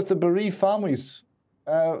soon meet with the bereaved families,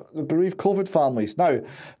 the bereaved COVID families. Now,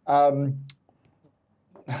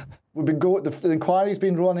 the inquiry's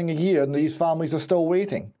been running a year and these families are still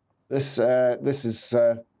waiting. This is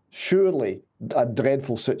surely a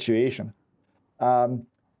dreadful situation.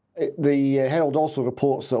 The Herald also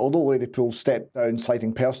reports that although Lady Poole stepped down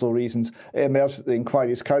citing personal reasons, it emerged that the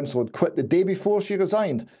inquiry's counsel had quit the day before she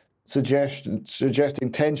resigned,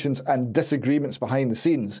 suggesting tensions and disagreements behind the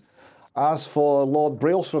scenes. As for Lord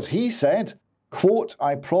Brailsford, he said, quote,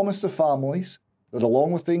 "I promise the families that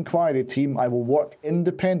along with the inquiry team, I will work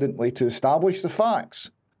independently to establish the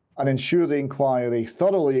facts and ensure the inquiry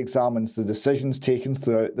thoroughly examines the decisions taken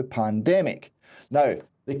throughout the pandemic." Now,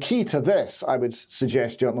 the key to this, I would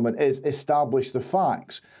suggest, gentlemen, is establish the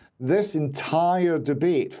facts. This entire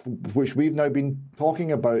debate, which we've now been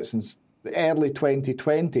talking about since the early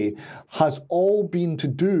 2020, has all been to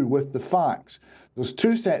do with the facts. There's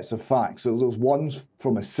two sets of facts. So there's ones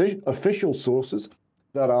from official sources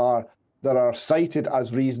that are cited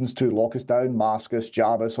as reasons to lock us down, mask us,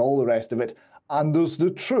 jab us, all the rest of it. And there's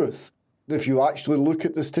the truth. If you actually look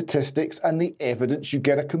at the statistics and the evidence, you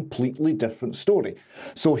get a completely different story.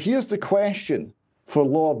 So here's the question for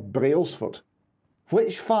Lord Brailsford.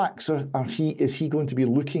 Which facts is he going to be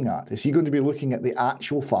looking at? Is he going to be looking at the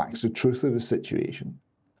actual facts, the truth of the situation?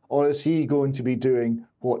 Or is he going to be doing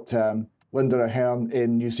what Linda Ahern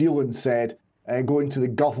in New Zealand said, going to the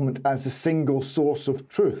government as the single source of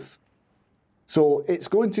truth? So it's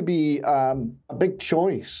going to be a big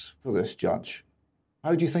choice for this judge.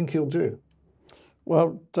 How do you think he'll do?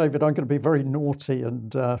 Well, David, I'm going to be very naughty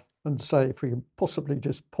and say if we can possibly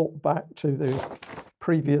just pop back to the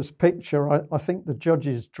previous picture. I think the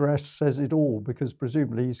judge's dress says it all, because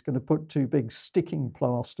presumably he's going to put two big sticking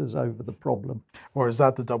plasters over the problem. Or is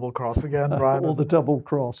that the double cross again, Brian? Or the double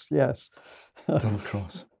cross, yes. Double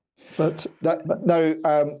cross.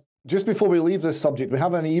 Now, just before we leave this subject, we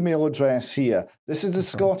have an email address here. This is the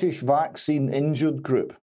Scottish Vaccine Injured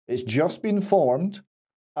Group. It's just been formed,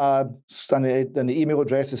 and the email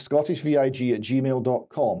address is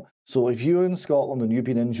scottishvig@gmail.com. So if you're in Scotland and you've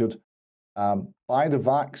been injured by the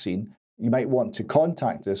vaccine, you might want to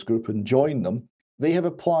contact this group and join them. They have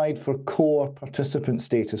applied for core participant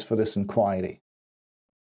status for this inquiry.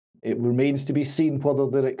 It remains to be seen whether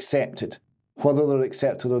they're accepted. Whether they're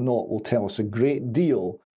accepted or not will tell us a great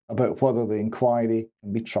deal about whether the inquiry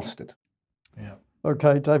can be trusted. Yeah.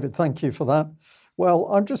 Okay, David, thank you for that. Well,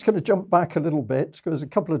 I'm just going to jump back a little bit, because a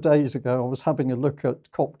couple of days ago I was having a look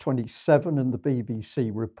at COP27 and the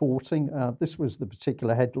BBC reporting. This was the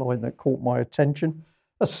particular headline that caught my attention.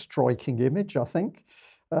 A striking image, I think.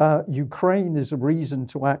 Ukraine is a reason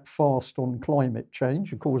to act fast on climate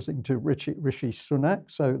change, according to Rishi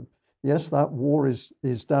Sunak. So, yes, that war is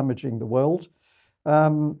damaging the world.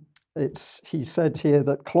 He said here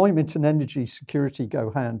that climate and energy security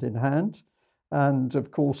go hand in hand. And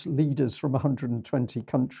of course, leaders from 120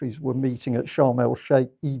 countries were meeting at Sharm el-Sheikh,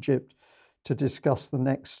 Egypt, to discuss the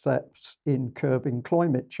next steps in curbing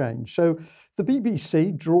climate change. So the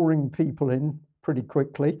BBC drawing people in pretty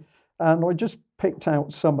quickly. And I just picked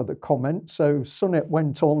out some of the comments. So Sunak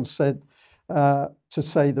went on, said, to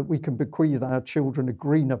say that we can bequeath our children a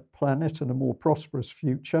greener planet and a more prosperous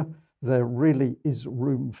future. There really is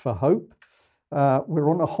room for hope. We're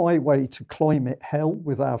on a highway to climate hell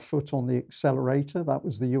with our foot on the accelerator. That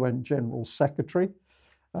was the UN General Secretary.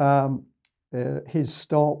 His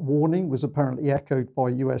start warning was apparently echoed by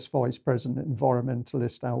US Vice President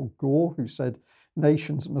environmentalist Al Gore, who said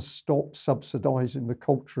nations must stop subsidizing the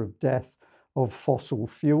culture of death of fossil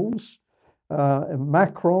fuels.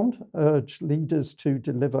 Macron urged leaders to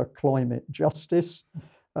deliver climate justice.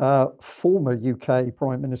 Former UK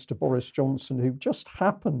Prime Minister Boris Johnson, who just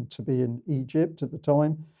happened to be in Egypt at the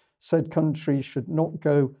time, said countries should not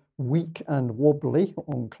go weak and wobbly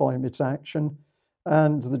on climate action.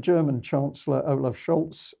 And the German Chancellor Olaf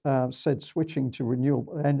Scholz said switching to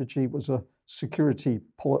renewable energy was a security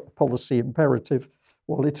policy imperative,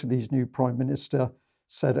 while Italy's new Prime Minister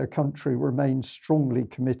said a country remains strongly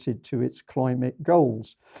committed to its climate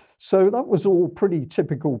goals. So that was all pretty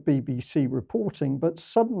typical BBC reporting, but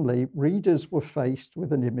suddenly readers were faced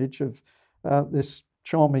with an image of this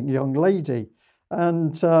charming young lady.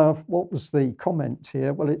 And what was the comment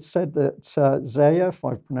here? Well, it said that Zaya, if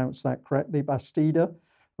I've pronounced that correctly, Bastida,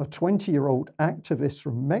 a 20-year-old activist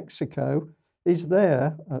from Mexico, is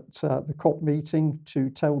there at the COP meeting to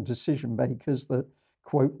tell decision makers that,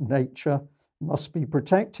 quote, nature must be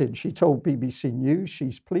protected. She told BBC News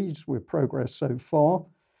she's pleased with progress so far,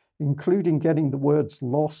 including getting the words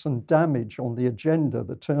loss and damage on the agenda.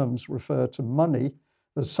 The terms refer to money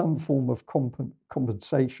as some form of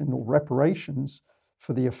compensation or reparations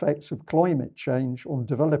for the effects of climate change on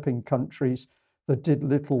developing countries that did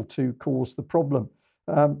little to cause the problem.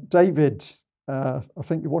 David, I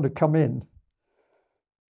think you want to come in.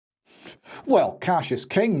 Well, cash is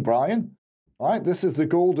king, Brian. Right, this is the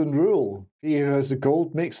golden rule. He who has the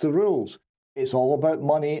gold makes the rules. It's all about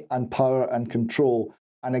money and power and control.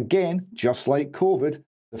 And again, just like COVID,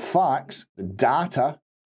 the facts, the data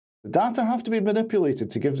have to be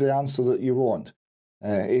manipulated to give the answer that you want.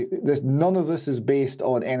 None of this is based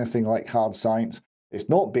on anything like hard science. It's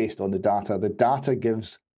not based on the data. The data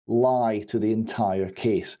gives lie to the entire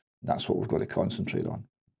case. That's what we've got to concentrate on.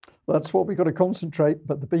 That's what we've got to concentrate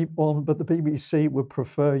but the BBC would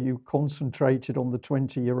prefer you concentrated on the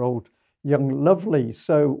 20-year-old young lovely.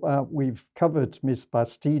 So we've covered Miss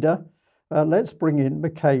Bastida. Let's bring in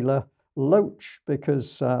Michaela Loach,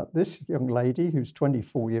 because this young lady, who's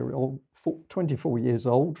 24 years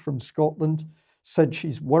old from Scotland, said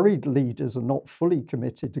she's worried leaders are not fully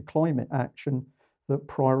committed to climate action that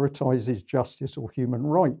prioritises justice or human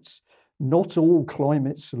rights. Not all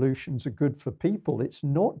climate solutions are good for people. It's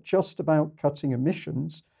not just about cutting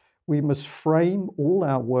emissions. We must frame all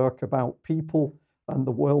our work about people and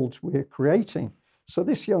the worlds we're creating. So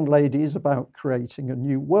this young lady is about creating a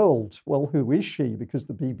new world. Well, who is she? Because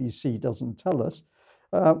the BBC doesn't tell us.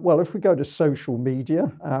 Well, if we go to social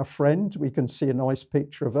media, our friend, we can see a nice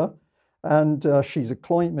picture of her. And she's a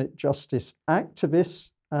climate justice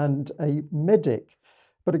activist and a medic.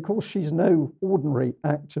 But of course, she's no ordinary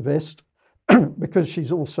activist because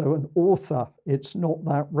she's also an author. It's not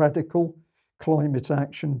that radical, climate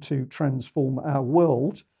action to transform our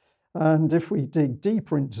world. And if we dig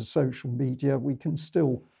deeper into social media, we can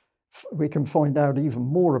find out even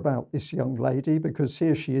more about this young lady, because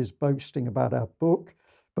here she is boasting about our book.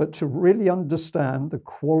 But to really understand the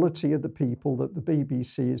quality of the people that the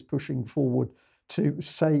BBC is pushing forward to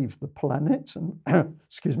save the planet and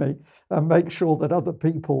excuse me, and make sure that other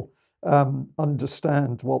people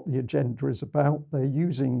understand what the agenda is about, they're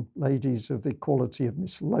using ladies of the quality of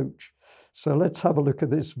Miss Loach. So let's have a look at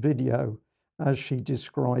this video as she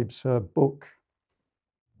describes her book.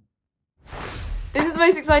 This is the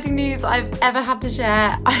most exciting news that I've ever had to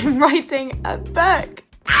share. I'm writing a book.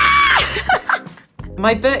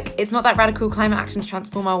 My book, It's Not That Radical, Climate Action to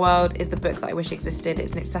Transform Our World, is the book that I wish existed.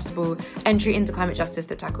 It's an accessible entry into climate justice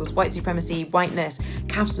that tackles white supremacy, whiteness,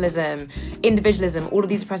 capitalism, individualism, all of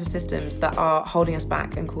these oppressive systems that are holding us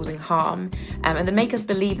back and causing harm, and that make us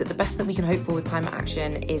believe that the best that we can hope for with climate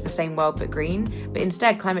action is the same world but green. But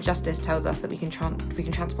instead, climate justice tells us that we can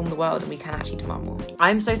transform the world and we can actually demand more.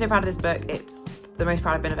 I'm so proud of this book. It's the most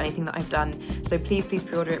proud I've been of anything that I've done. So please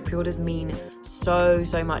pre-order it. Pre-orders mean so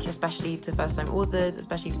much, especially to first-time authors,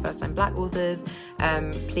 especially to first-time Black authors.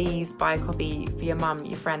 Please buy a copy for your mum,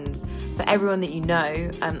 your friends, for everyone that you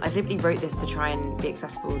know. I deliberately wrote this to try and be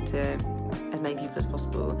accessible to as many people as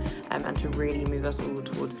possible, and to really move us all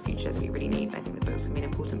towards the future that we really need. And I think the book's gonna be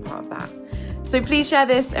an important part of that. So please share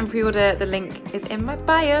this and pre-order. The link is in my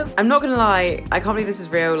bio. I'm not gonna lie, I can't believe this is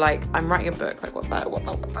real. Like, I'm writing a book. Like, what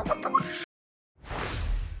the?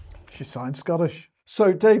 She sounds Scottish.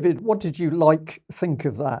 So, David, what did you think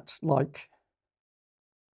of that? Well,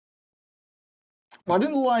 I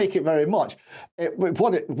didn't like it very much.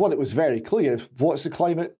 What it was very clear, what's the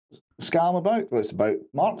climate scam about? Well, it's about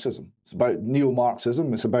Marxism. It's about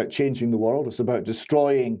neo-Marxism. It's about changing the world. It's about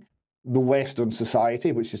destroying the Western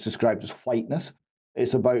society, which is described as whiteness.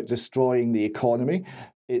 It's about destroying the economy.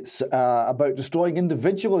 It's about destroying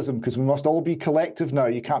individualism, because we must all be collective now.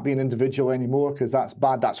 You can't be an individual anymore because that's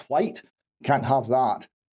bad. That's white. Can't have that.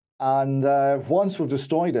 And once we've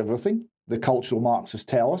destroyed everything, the cultural Marxists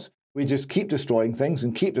tell us, we just keep destroying things,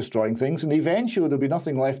 and eventually there'll be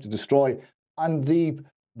nothing left to destroy, and the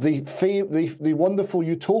wonderful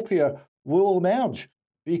utopia will emerge,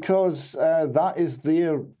 because that is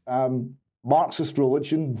their Marxist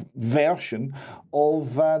religion version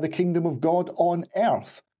of the kingdom of God on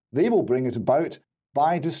earth. They will bring it about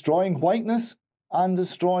by destroying whiteness and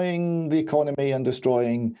destroying the economy and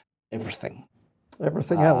destroying everything.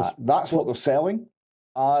 Everything else. That's what they're selling.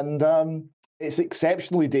 And it's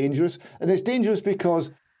exceptionally dangerous. And it's dangerous because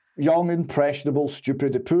young, impressionable,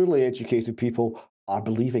 stupid, poorly educated people are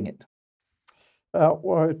believing it.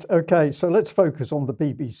 Right. Okay, so let's focus on the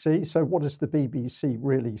BBC. So what is the BBC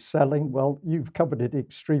really selling? Well, you've covered it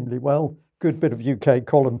extremely well. Good bit of UK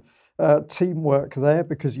column teamwork there,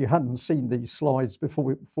 because you hadn't seen these slides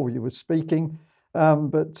before you were speaking.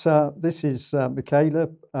 But this is Michaela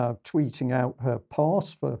tweeting out her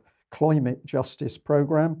pass for climate justice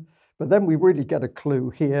programme. But then we really get a clue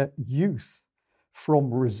here: youth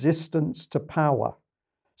from resistance to power.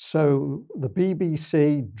 So the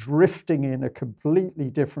BBC drifting in a completely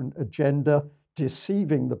different agenda,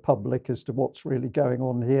 deceiving the public as to what's really going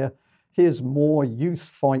on here. Here's more: youth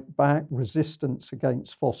fight back, resistance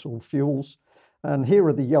against fossil fuels. And here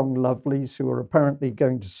are the young lovelies who are apparently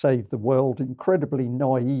going to save the world, incredibly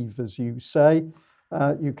naive, as you say.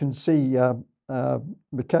 You can see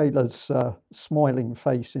Michaela's smiling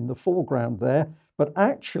face in the foreground there, but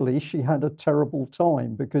actually she had a terrible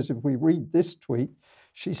time, because if we read this tweet,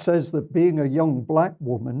 she says that being a young Black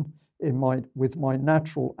woman with my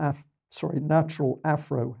natural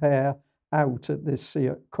afro hair out at this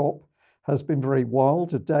COP has been very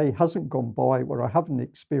wild. A day hasn't gone by where I haven't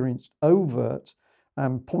experienced overt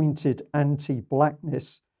and pointed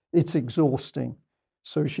anti-Blackness. It's exhausting.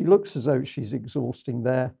 So she looks as though she's exhausting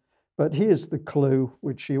there. But here's the clue,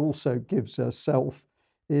 which she also gives herself,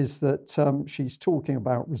 is that she's talking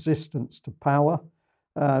about resistance to power.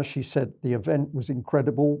 She said the event was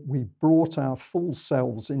incredible. We brought our full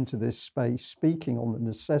selves into this space, speaking on the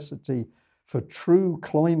necessity for true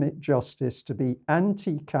climate justice to be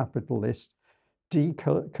anti-capitalist,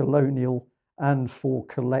 decolonial, and for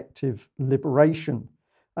collective liberation.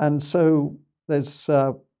 And so there's,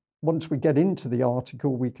 once we get into the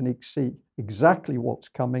article, we can see exactly what's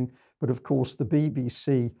coming. But of course, the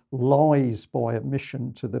BBC lies by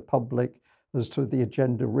omission to the public as to the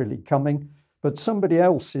agenda really coming. But somebody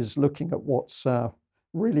else is looking at what's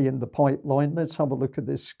really in the pipeline. Let's have a look at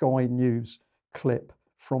this Sky News clip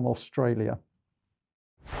from Australia.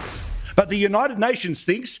 But the United Nations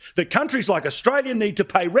thinks that countries like Australia need to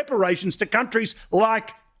pay reparations to countries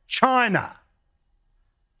like China.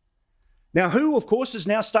 Now, who, of course, is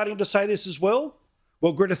now starting to say this as well?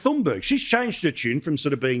 Well, Greta Thunberg. She's changed her tune from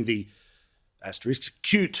sort of being the asterisk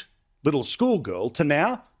cute little schoolgirl to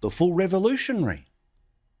now the full revolutionary.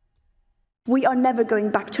 We are never going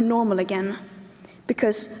back to normal again,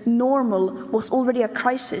 because normal was already a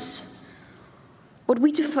crisis. What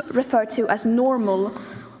we refer to as normal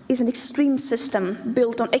is an extreme system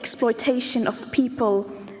built on exploitation of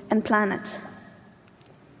people and planet.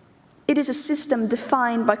 It is a system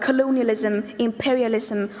defined by colonialism,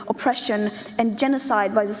 imperialism, oppression, and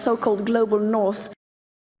genocide by the so-called global north.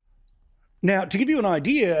 Now, to give you an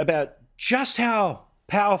idea about just how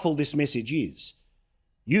powerful this message is,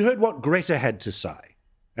 you heard what Greta had to say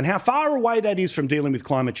and how far away that is from dealing with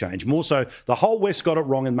climate change. More so, the whole West got it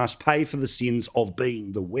wrong and must pay for the sins of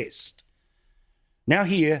being the West. Now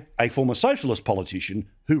here, a former socialist politician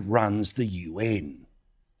who runs the UN.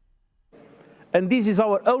 And this is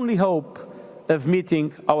our only hope of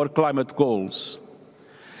meeting our climate goals.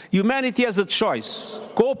 Humanity has a choice: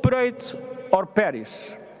 cooperate or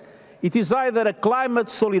perish. It is either a climate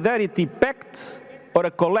solidarity pact or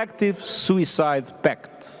a collective suicide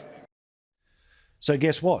pact. So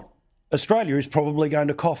guess what? Australia is probably going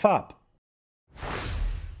to cough up.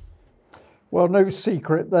 Well, no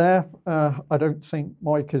secret there. I don't think,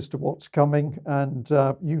 Mike, as to what's coming. And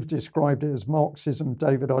you've described it as Marxism,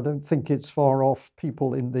 David. I don't think it's far off.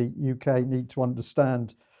 People in the UK need to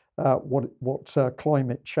understand what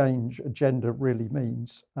climate change agenda really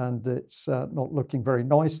means. And it's not looking very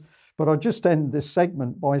nice. But I'll just end this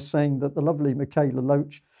segment by saying that the lovely Michaela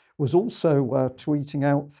Loach was also tweeting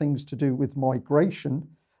out things to do with migration.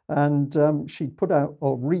 And she put out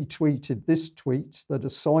or retweeted this tweet that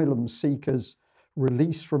asylum seekers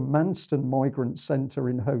released from Manston Migrant Centre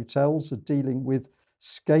in hotels are dealing with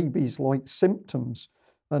scabies-like symptoms.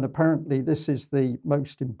 And apparently this is the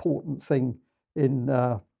most important thing in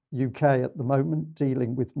UK at the moment,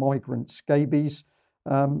 dealing with migrant scabies.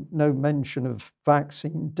 No mention of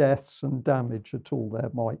vaccine deaths and damage at all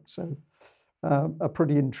there, Mike. So a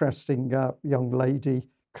pretty interesting young lady,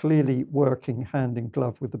 clearly working hand in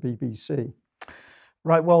glove with the BBC.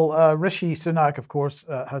 Right, well, Rishi Sunak, of course,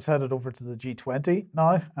 has headed over to the G20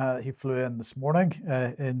 now. He flew in this morning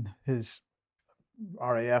in his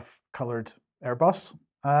RAF-coloured Airbus.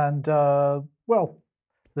 And, well,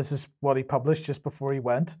 this is what he published just before he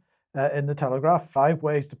went in the Telegraph: 5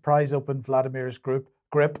 ways to prise open Vladimir's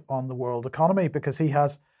grip on the world economy, because he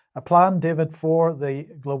has a plan, David, for the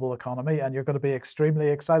global economy, and you're going to be extremely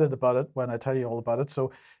excited about it when I tell you all about it.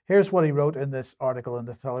 So here's what he wrote in this article in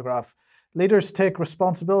the Telegraph. Leaders take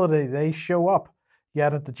responsibility, they show up.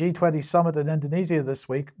 Yet at the G20 summit in Indonesia this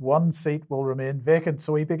week, 1 seat will remain vacant.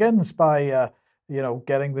 So he begins by,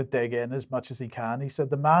 getting the dig in as much as he can. He said,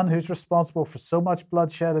 the man who's responsible for so much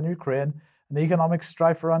bloodshed in Ukraine and economic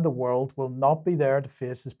strife around the world will not be there to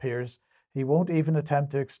face his peers. He won't even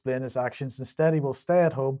attempt to explain his actions. Instead, he will stay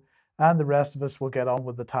at home and the rest of us will get on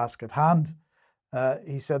with the task at hand.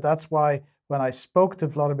 He said that's why when I spoke to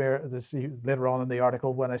Vladimir, later on in the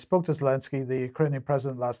article, when I spoke to Zelensky, the Ukrainian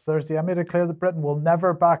president, last Thursday, I made it clear that Britain will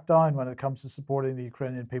never back down when it comes to supporting the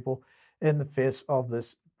Ukrainian people in the face of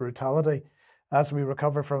this brutality. As we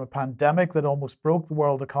recover from a pandemic that almost broke the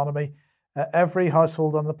world economy, every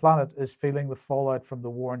household on the planet is feeling the fallout from the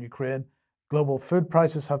war in Ukraine. Global food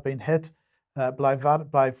prices have been hit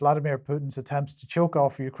by Vladimir Putin's attempts to choke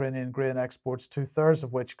off Ukrainian grain exports, 2/3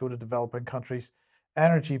 of which go to developing countries.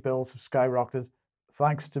 Energy bills have skyrocketed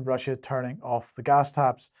thanks to Russia turning off the gas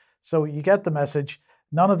taps. So you get the message.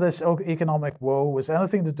 None of this economic woe was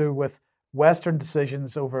anything to do with Western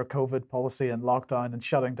decisions over COVID policy and lockdown and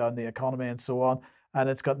shutting down the economy and so on. And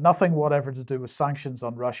it's got nothing whatever to do with sanctions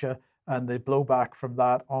on Russia and the blowback from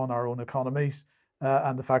that on our own economies.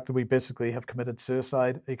 And the fact that we basically have committed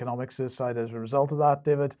suicide, economic suicide, as a result of that,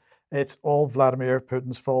 David. It's all Vladimir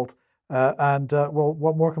Putin's fault. Well,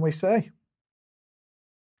 what more can we say?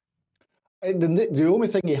 The only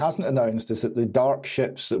thing he hasn't announced is that the dark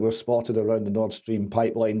ships that were spotted around the Nord Stream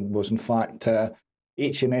pipeline was in fact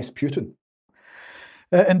HMS Putin.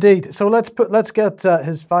 Indeed. So let's get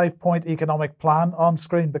his 5-point economic plan on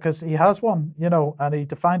screen, because he has one, and he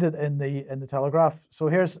defined it in the Telegraph. So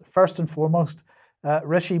here's first and foremost.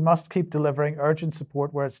 Rishi must keep delivering urgent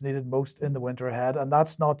support where it's needed most in the winter ahead, and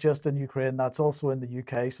that's not just in Ukraine, that's also in the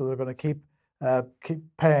UK. So they're going to keep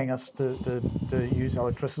paying us to use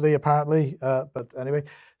electricity, apparently. But anyway,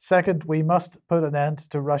 second, we must put an end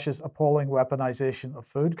to Russia's appalling weaponization of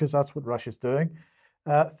food, because that's what Russia's doing.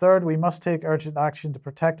 Third, we must take urgent action to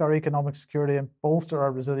protect our economic security and bolster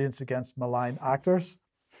our resilience against malign actors.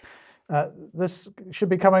 This should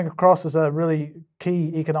be coming across as a really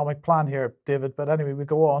key economic plan here, David, but anyway, we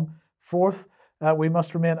go on. Fourth, we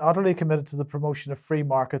must remain utterly committed to the promotion of free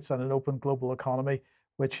markets and an open global economy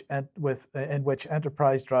in which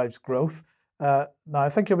enterprise drives growth. Now, I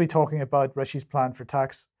think you'll be talking about Rishi's plan for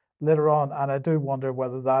tax later on, and I do wonder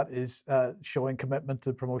whether that is showing commitment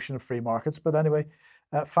to promotion of free markets. But anyway,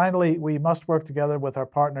 finally, we must work together with our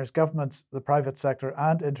partners, governments, the private sector,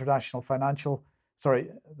 and international financial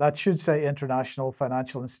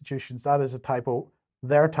institutions. That is a typo,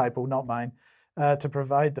 their typo, not mine, to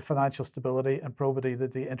provide the financial stability and probity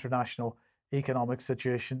that the international economic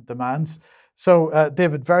situation demands. So,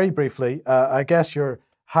 David, very briefly, I guess you're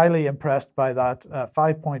highly impressed by that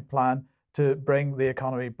 5-point plan to bring the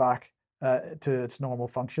economy back to its normal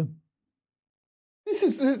function. This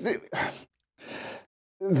is the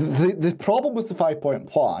problem with the 5-point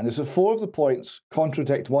plan is that 4 of the points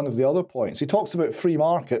contradict one of the other points. He talks about free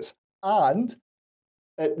markets, and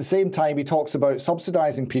at the same time he talks about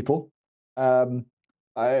subsidizing people, controlling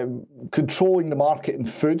the market in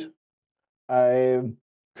food,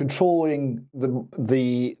 controlling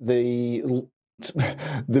the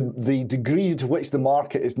degree to which the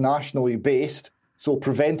market is nationally based, so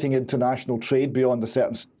preventing international trade beyond a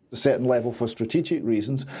certain level for strategic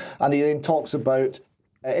reasons. And he then talks about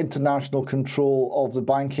international control of the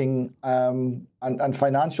banking and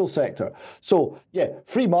financial sector. So, yeah,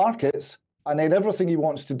 free markets, and then everything he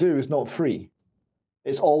wants to do is not free.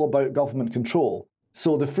 It's all about government control.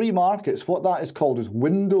 So the free markets, what that is called is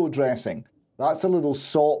window dressing. That's a little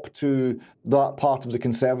sop to that part of the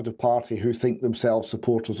Conservative Party who think themselves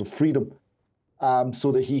supporters of freedom,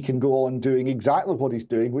 so that he can go on doing exactly what he's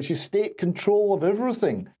doing, which is state control of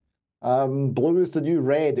everything. Blue is the new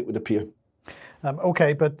red, it would appear.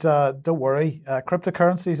 Okay, but don't worry.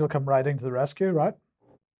 Cryptocurrencies will come riding to the rescue, right?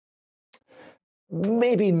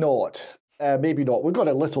 Maybe not. Maybe not. We've got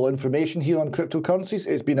a little information here on cryptocurrencies.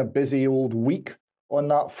 It's been a busy old week on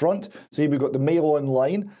that front. So we've got the Mail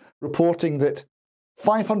Online reporting that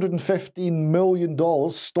 $515 million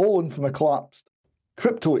stolen from a collapsed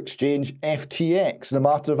crypto exchange, FTX, in a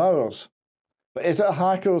matter of hours. But is it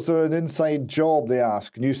hackers or an inside job, they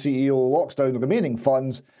ask? New CEO locks down the remaining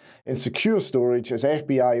funds in secure storage as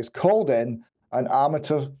FBI is called in and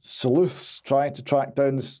amateur sleuths trying to track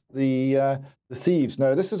down the thieves.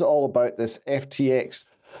 Now, this is all about this FTX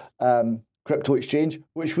crypto exchange,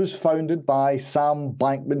 which was founded by Sam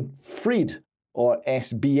Bankman-Fried, or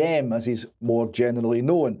SBM, as he's more generally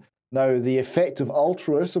known. Now, the Effective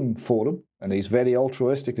Altruism Forum, and he's very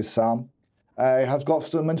altruistic as Sam, has got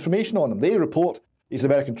some information on him. They report he's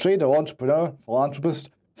an American trader, entrepreneur, philanthropist,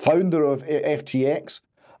 founder of FTX,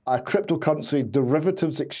 a cryptocurrency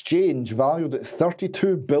derivatives exchange valued at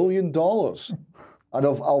 $32 billion, and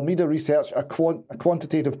of Alameda Research, a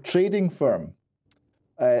quantitative trading firm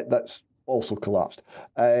that's also collapsed.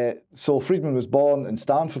 So Friedman was born in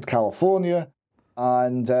Stanford, California,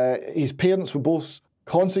 and his parents were both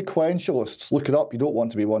consequentialists. Look it up, you don't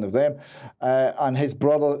want to be one of them. And he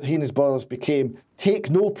and his brothers became take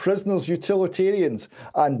no prisoners utilitarians.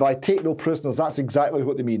 And by take no prisoners, that's exactly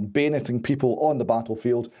what they mean, bayoneting people on the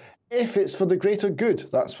battlefield if it's for the greater good.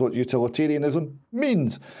 That's what utilitarianism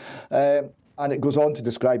means. And it goes on to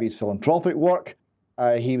describe his philanthropic work.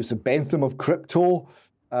 He was the Bentham of crypto.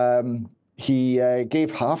 He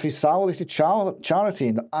gave half his salary to charity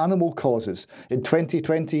and animal causes. In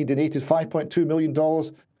 2020, he donated $5.2 million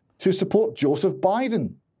to support Joseph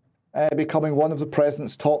Biden, becoming one of the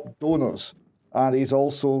president's top donors. And he's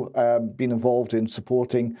also been involved in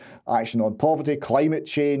supporting action on poverty, climate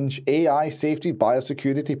change, AI safety,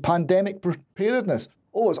 biosecurity, pandemic preparedness.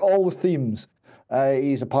 Oh, it's all the themes.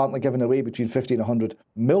 He's apparently given away between $50 and $100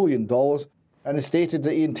 million, and has stated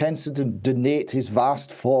that he intends to donate his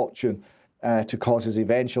vast fortune to causes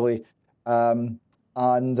eventually. Alameda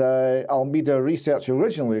Research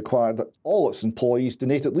originally required that all its employees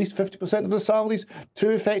donate at least 50% of their salaries to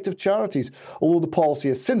effective charities, although the policy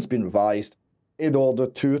has since been revised in order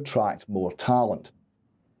to attract more talent.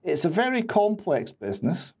 It's a very complex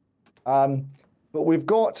business, but we've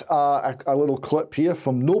got a little clip here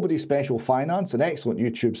from Nobody Special Finance, an excellent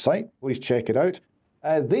YouTube site. Please check it out.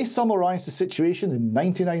 They summarise the situation in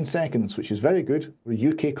 99 seconds, which is very good for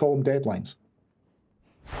UK column deadlines.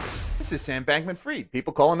 This is Sam Bankman-Fried.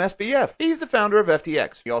 People call him SBF. He's the founder of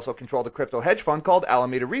FTX. He also controlled a crypto hedge fund called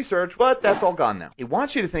Alameda Research, but that's all gone now. He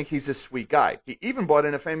wants you to think he's this sweet guy. He even brought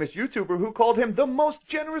in a famous YouTuber who called him the most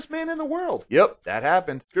generous man in the world. Yep, that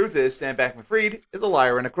happened. Truth is, Sam Bankman-Fried is a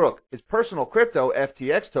liar and a crook. His personal crypto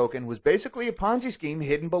FTX token was basically a Ponzi scheme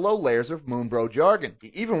hidden below layers of Moonbro jargon. He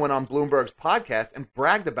even went on Bloomberg's podcast and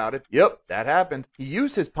bragged about it. Yep, that happened. He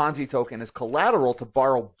used his Ponzi token as collateral to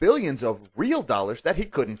borrow billions of real dollars that he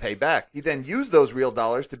couldn't pay back. He then used those real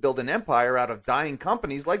dollars to build an empire out of dying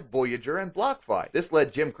companies like Voyager and BlockFi. This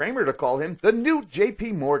led Jim Cramer to call him the new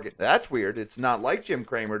JP Morgan. That's weird. It's not like Jim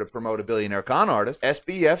Cramer to promote a billionaire con artist.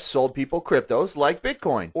 SBF sold people cryptos like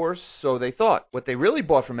Bitcoin, or so they thought. What they really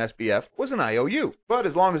bought from SBF was an IOU. But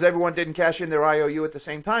as long as everyone didn't cash in their IOU at the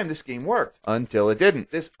same time, the scheme worked. Until it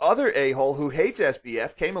didn't. This other a-hole who hates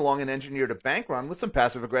SBF came along and engineered a bank run with some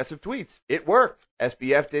passive-aggressive tweets. It worked.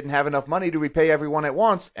 SBF didn't have enough money to repay everyone at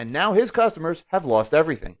once, and now his customers have lost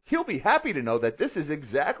everything. He'll be happy to know that this is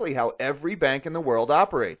exactly how every bank in the world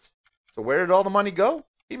operates. So where did all the money go?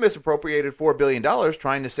 He misappropriated $4 billion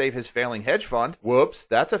trying to save his failing hedge fund. Whoops,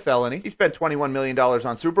 that's a felony. He spent $21 million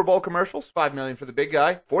on Super Bowl commercials, $5 million for the big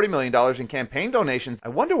guy, $40 million in campaign donations. I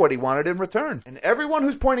wonder what he wanted in return. And everyone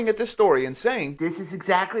who's pointing at this story and saying, this is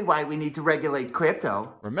exactly why we need to regulate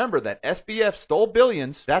crypto. Remember that SBF stole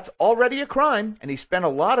billions. That's already a crime. And he spent a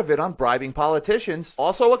lot of it on bribing politicians.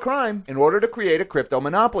 Also a crime, in order to create a crypto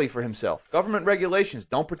monopoly for himself. Government regulations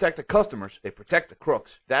don't protect the customers. They protect the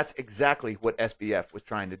crooks. That's exactly what SBF was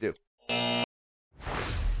trying to do.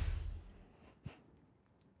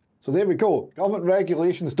 So there we go. Government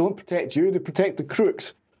regulations don't protect you, they protect the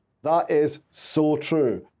crooks. That is so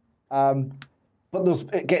true. But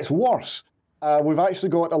it gets worse. We've actually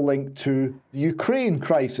got a link to the Ukraine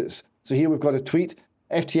crisis. So here we've got a tweet.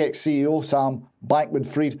 FTX CEO Sam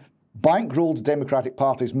Bankman-Fried bankrolled the Democratic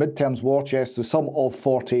Party's midterms war chest to the sum of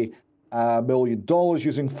 $40 million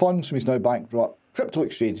using funds from his now bankrupt crypto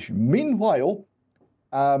exchange. Meanwhile,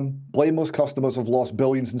 blameless customers have lost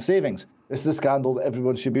billions in savings. This is a scandal that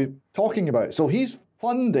everyone should be talking about. So he's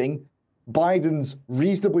funding Biden's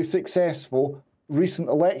reasonably successful recent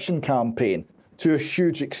election campaign to a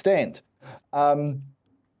huge extent. And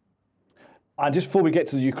just before we get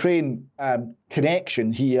to the Ukraine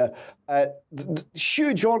connection here,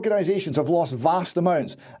 huge organizations have lost vast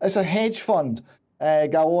amounts. It's a hedge fund.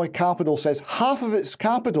 Galloy Capital says half of its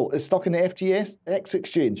capital is stuck in the FTX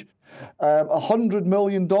exchange. $100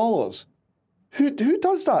 million. Who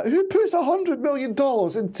does that? Who puts $100 million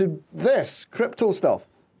into this crypto stuff?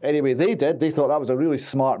 Anyway, they did. They thought that was a really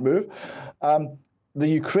smart move. The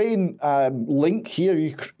Ukraine link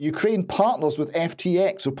here, Ukraine partners with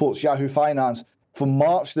FTX, reports Yahoo Finance, from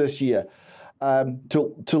March this year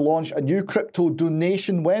to launch a new crypto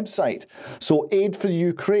donation website. So Aid for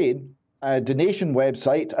Ukraine, donation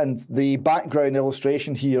website, and the background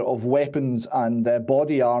illustration here of weapons and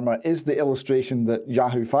body armor is the illustration that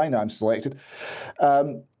Yahoo Finance selected.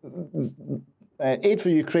 Aid for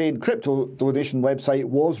Ukraine crypto donation website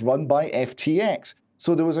was run by FTX.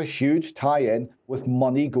 So there was a huge tie-in with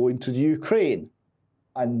money going to the Ukraine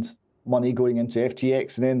and money going into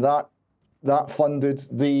FTX. And then that funded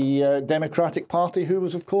the Democratic Party, who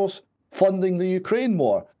was, of course, funding the Ukraine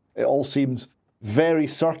war. It all seems very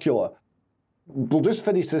circular. We'll just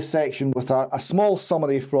finish this section with a small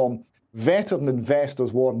summary from veteran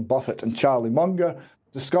investors Warren Buffett and Charlie Munger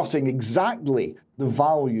discussing exactly the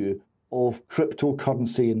value of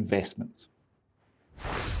cryptocurrency investments.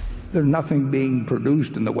 There's nothing being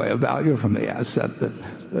produced in the way of value from the asset.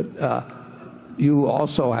 That you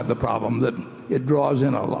also have the problem that it draws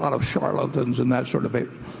in a lot of charlatans and that sort of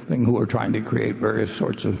thing who are trying to create various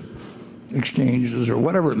sorts of exchanges or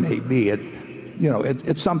whatever it may be.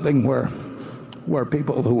 It's something where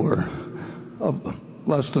people who are of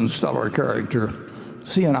less than stellar character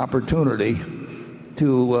see an opportunity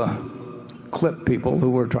to clip people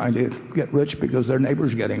who are trying to get rich because their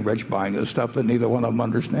neighbor's getting rich buying this stuff that neither one of them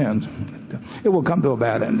understands. It will come to a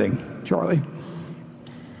bad ending. Charlie?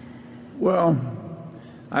 Well,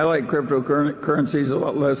 I like cryptocurrencies a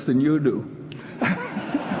lot less than you do.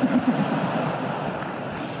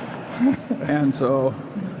 And so,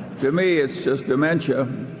 to me, it's just dementia.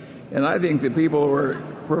 And I think that people who are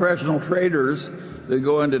professional traders that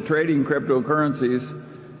go into trading cryptocurrencies,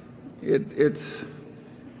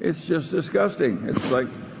 it's just disgusting. It's like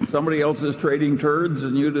somebody else is trading turds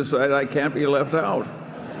and you decide I can't be left out.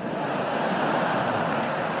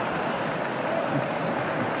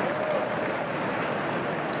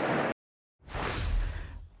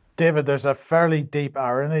 David, there's a fairly deep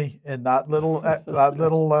irony in that little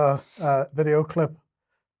video clip.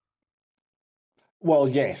 Well,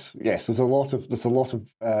 yes. There's a lot of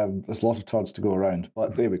turds to go around,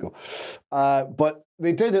 but there we go. But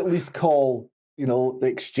they did at least call, the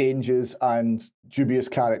exchanges and dubious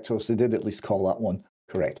characters. They did at least call that one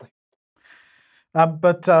correctly.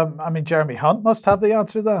 But Jeremy Hunt must have the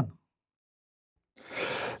answer then.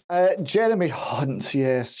 Jeremy Hunt,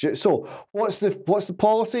 yes. So what's the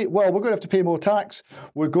policy? Well, we're going to have to pay more tax.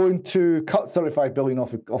 We're going to cut 35 billion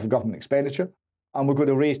off of government expenditure, and we're going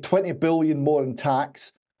to raise 20 billion more in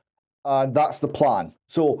tax. And that's the plan.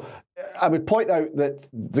 So I would point out that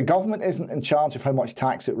the government isn't in charge of how much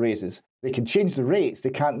tax it raises. They can change the rates. They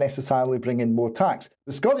can't necessarily bring in more tax.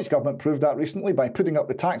 The Scottish government proved that recently by putting up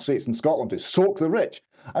the tax rates in Scotland to soak the rich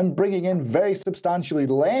and bringing in very substantially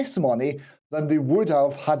less money than they would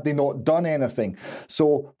have had they not done anything.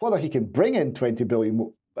 So whether he can bring in 20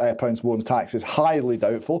 billion pounds more in tax is highly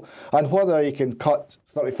doubtful, and whether he can cut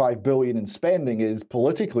 35 billion in spending is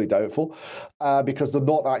politically doubtful, because they're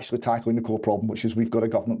not actually tackling the core problem, which is we've got a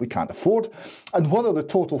government we can't afford. And whether the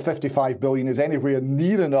total 55 billion is anywhere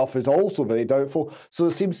near enough is also very doubtful. So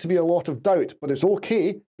there seems to be a lot of doubt, but it's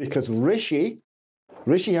okay because Rishi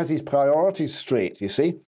has his priorities straight, you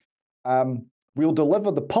see. We'll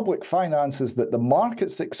deliver the public finances that the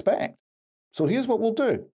markets expect. So here's what we'll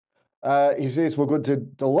do. He says we're going to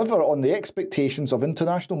deliver on the expectations of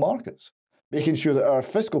international markets, making sure that our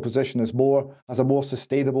fiscal position has a more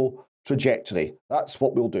sustainable trajectory. That's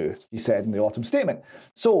what we'll do, he said in the autumn statement.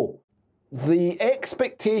 So the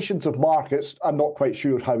expectations of markets, I'm not quite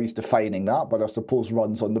sure how he's defining that, but I suppose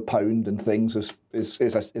runs on the pound and things is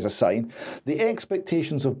a sign. The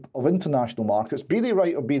expectations of international markets, be they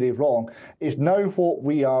right or be they wrong, is now what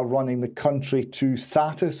we are running the country to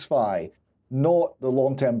satisfy, not the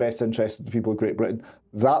long-term best interests of the people of Great Britain.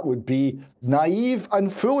 That would be naive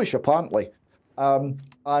and foolish, apparently. And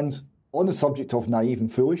on the subject of naive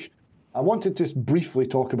and foolish, I want to just briefly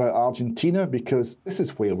talk about Argentina, because this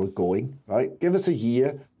is where we're going, right? Give us a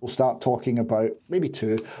year, we'll start talking about, maybe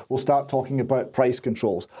two, we'll start talking about price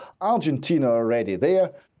controls. Argentina are already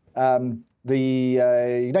there. The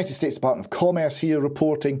United States Department of Commerce here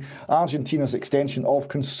reporting Argentina's extension of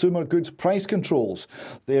consumer goods price controls.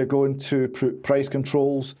 They're going to put price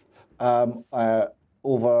controls over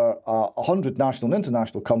 100 national and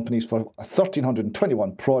international companies for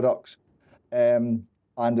 1,321 products.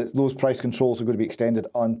 And those price controls are going to be extended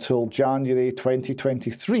until January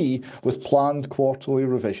 2023 with planned quarterly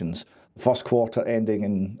revisions. The first quarter ending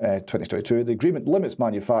in 2022. The agreement limits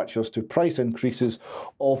manufacturers to price increases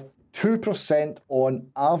of 2% on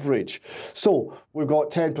average. So we've got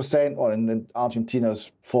 10% on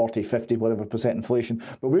Argentina's 40, 50, whatever percent inflation,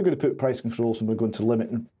 but we're going to put price controls and we're going to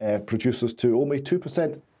limit producers to only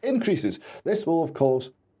 2% increases. This will, of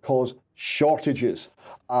course, cause shortages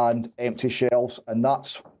and empty shelves, and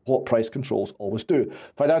that's what price controls always do.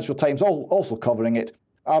 Financial Times also covering it.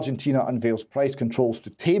 Argentina unveils price controls to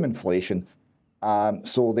tame inflation.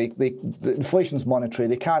 So the inflation's monetary.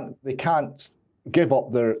 They can't give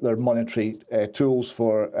up their monetary tools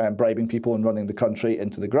for bribing people and running the country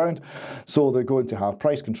into the ground. So they're going to have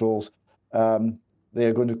price controls.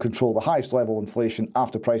 They're going to control the highest level of inflation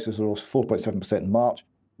after prices rose 4.7% in March.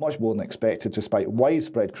 Much more than expected, despite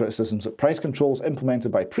widespread criticisms that price controls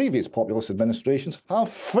implemented by previous populist administrations have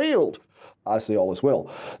failed, as they always will.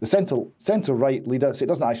 The centre-right leader, so it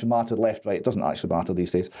doesn't actually matter left-right, it doesn't actually matter these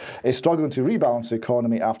days, is struggling to rebalance the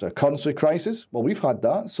economy after a currency crisis. Well, we've had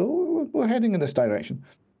that, so we're heading in this direction.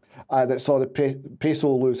 That saw the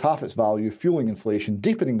peso lose half its value, fueling inflation,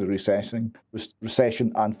 deepening the recession,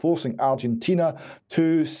 and forcing Argentina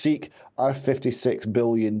to seek a $56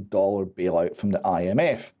 billion bailout from the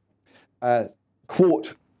IMF.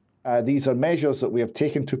 Quote, these are measures that we have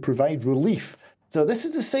taken to provide relief. So this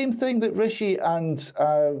is the same thing that Rishi and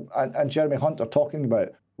Jeremy Hunt are talking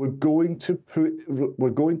about. We're going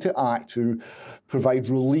to act to provide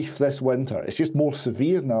relief this winter. It's just more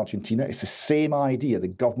severe in Argentina. It's the same idea. The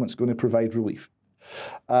government's going to provide relief.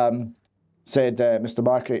 Said Mr.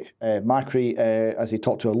 Macri as he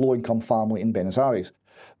talked to a low-income family in Buenos Aires.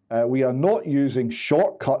 We are not using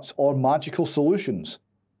shortcuts or magical solutions,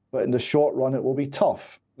 but in the short run it will be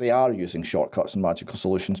tough. They are using shortcuts and magical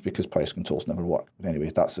solutions because price controls never work. But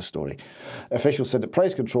anyway, that's the story. Officials said that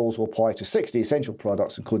price controls will apply to 60 essential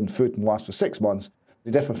products, including food, and last for 6 months. They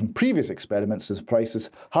differ from previous experiments as prices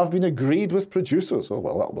have been agreed with producers. Oh,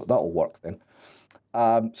 well, that'll work then.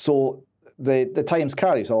 So the Times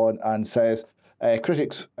carries on and says,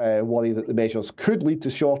 critics worry that the measures could lead to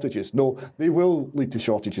shortages. No, they will lead to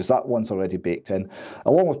shortages. That one's already baked in.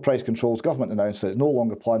 Along with price controls, government announced that it no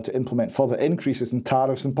longer planned to implement further increases in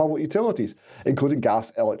tariffs in public utilities, including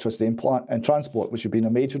gas, electricity and transport, which have been a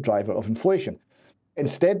major driver of inflation.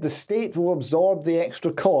 Instead, the state will absorb the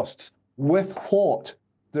extra costs. With what?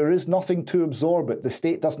 There is nothing to absorb it. The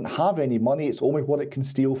state doesn't have any money. It's only what it can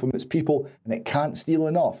steal from its people, and it can't steal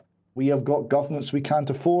enough. We have got governments we can't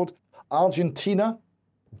afford. Argentina,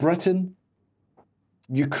 Britain,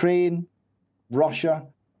 Ukraine, Russia,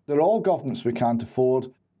 they're all governments we can't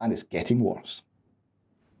afford, and it's getting worse.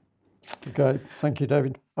 Okay, thank you,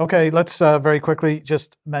 David. Okay, let's very quickly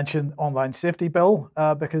just mention online safety bill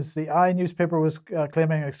because the I newspaper was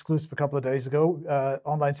claiming exclusive a couple of days ago.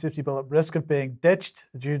 Online safety bill at risk of being ditched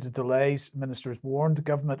due to delays. Ministers warned.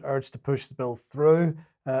 Government urged to push the bill through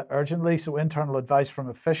urgently. So internal advice from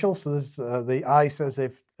officials. So this, the I says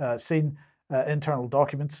they've seen internal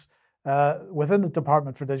documents within the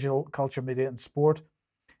Department for Digital, Culture, Media and Sport.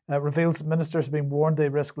 Reveals that ministers have been warned they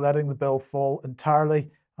risk letting the bill fall entirely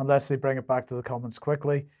unless they bring it back to the Commons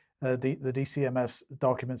quickly. The DCMS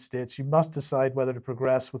document states you must decide whether to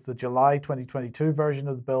progress with the July 2022 version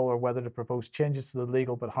of the bill or whether to propose changes to the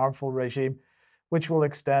legal but harmful regime, which will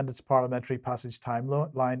extend its parliamentary passage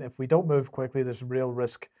timeline. If we don't move quickly, there's a real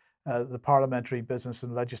risk the Parliamentary Business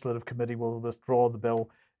and Legislative Committee will withdraw the bill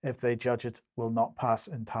if they judge it will not pass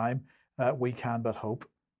in time. We can but hope.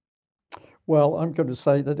 Well, I'm going to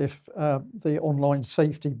say that if the online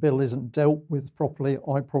safety bill isn't dealt with properly,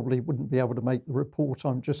 I probably wouldn't be able to make the report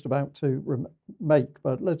I'm just about to make.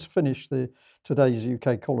 But let's finish today's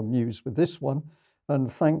UK column news with this one.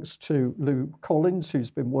 And thanks to Lou Collins,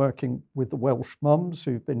 who's been working with the Welsh mums,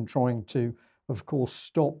 who've been trying to, of course,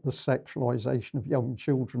 stop the sexualisation of young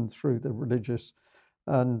children through the religious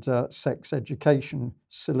and sex education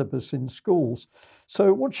syllabus in schools.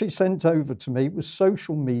 So what she sent over to me was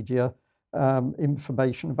social media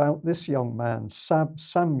information about this young man, Sab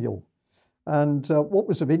Samuel. And what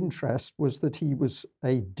was of interest was that he was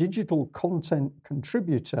a digital content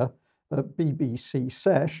contributor at BBC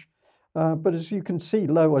Sesh. But as you can see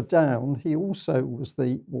lower down, he also was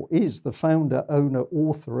is the founder, owner,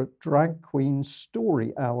 author at Drag Queen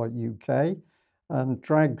Story Hour UK and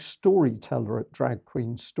drag storyteller at Drag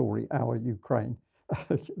Queen Story Hour Ukraine.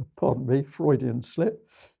 Pardon me, Freudian slip.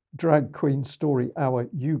 Drag Queen Story Hour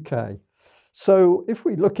UK. So if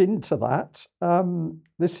we look into that,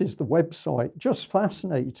 this is the website. Just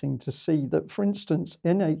fascinating to see that, for instance,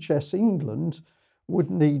 NHS England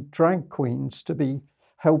would need drag queens to be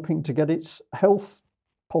helping to get its health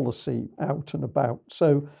policy out and about.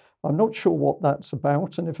 So I'm not sure what that's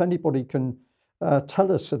about. And if anybody can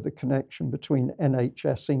tell us of the connection between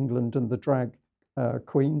NHS England and the Drag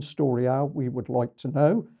Queen Story Hour, we would like to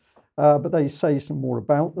know. But they say some more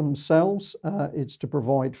about themselves. It's to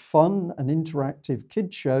provide fun and interactive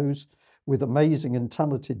kids shows with amazing and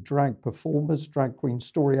talented drag performers. Drag Queen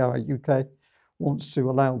Story Hour UK wants to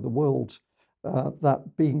allow the world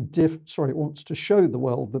wants to show the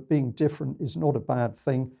world that being different is not a bad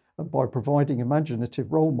thing. And by providing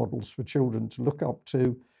imaginative role models for children to look up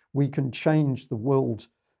to, we can change the world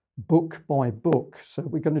book by book. So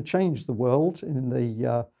we're going to change the world in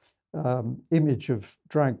the image of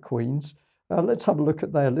drag queens. Let's have a look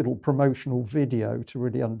at their little promotional video to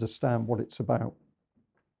really understand what it's about.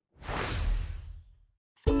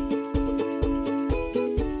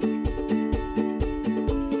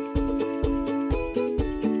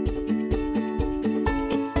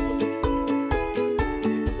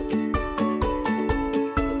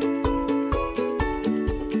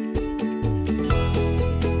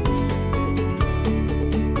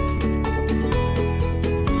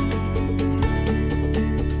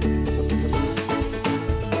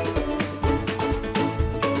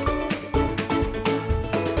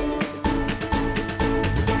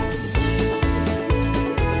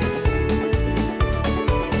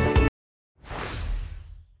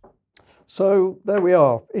 So there we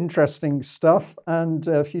are, interesting stuff. And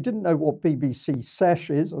if you didn't know what BBC Sesh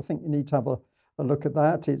is, I think you need to have a look at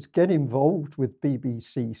that. It's Get Involved with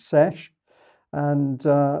BBC Sesh. And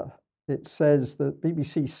it says that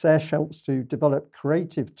BBC Sesh helps to develop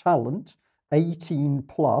creative talent, 18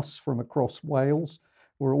 plus from across Wales.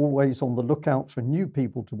 We're always on the lookout for new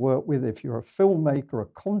people to work with. If you're a filmmaker, a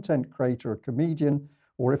content creator, a comedian,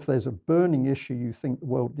 or if there's a burning issue you think the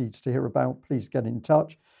world needs to hear about, please get in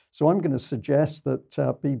touch. So I'm going to suggest that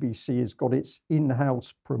BBC has got its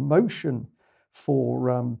in-house promotion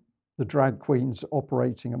for the drag queens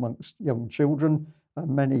operating amongst young children.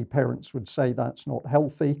 Many parents would say that's not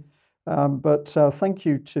healthy. But thank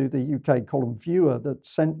you to the UK column viewer that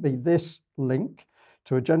sent me this link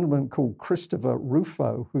to a gentleman called Christopher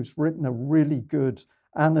Rufo, who's written a really good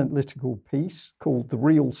analytical piece called The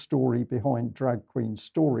Real Story Behind Drag Queen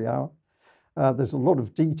Story Hour. There's a lot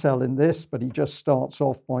of detail in this, but he just starts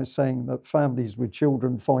off by saying that families with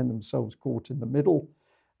children find themselves caught in the middle.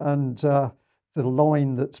 And the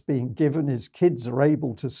line that's being given is kids are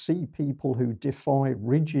able to see people who defy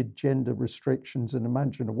rigid gender restrictions and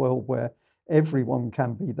imagine a world where everyone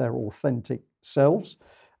can be their authentic selves.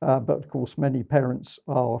 But of course, many parents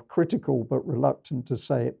are critical but reluctant to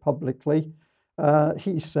say it publicly.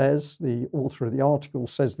 He says, the author of the article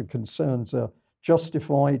says the concerns are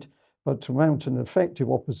justified, but to mount an effective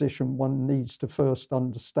opposition, one needs to first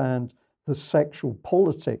understand the sexual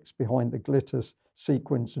politics behind the glitter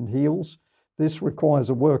sequins and heels. This requires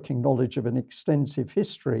a working knowledge of an extensive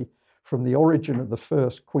history from the origin of the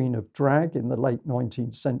first queen of drag in the late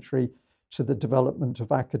 19th century to the development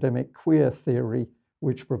of academic queer theory,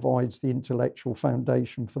 which provides the intellectual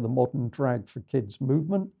foundation for the modern drag for kids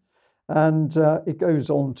movement. And it goes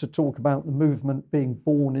on to talk about the movement being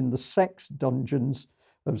born in the sex dungeons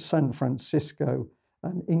of San Francisco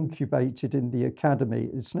and incubated in the academy.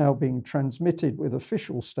 It's now being transmitted with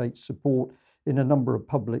official state support in a number of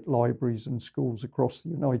public libraries and schools across the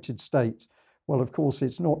United States. Well, of course,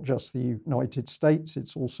 it's not just the United States,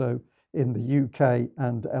 it's also in the UK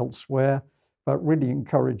and elsewhere, but really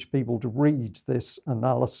encourage people to read this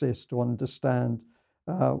analysis to understand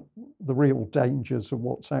the real dangers of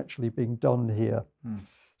what's actually being done here.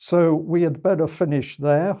 So we had better finish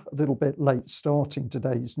there, a little bit late starting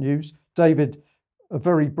today's news. David, a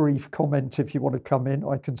very brief comment if you want to come in.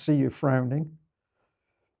 I can see you frowning.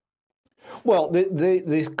 Well,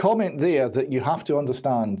 the comment there that you have to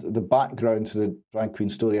understand the background to the Drag Queen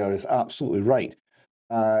Story Hour is absolutely right.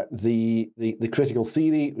 The critical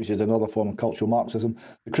theory, which is another form of cultural Marxism,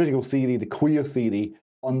 the critical theory, the queer theory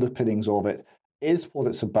underpinnings of it is what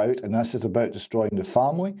it's about, and this is about destroying the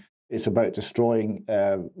family. It's about destroying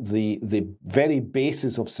the very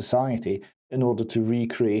basis of society in order to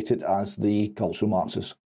recreate it as the cultural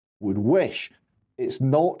Marxists would wish. It's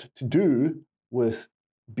not to do with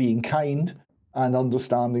being kind and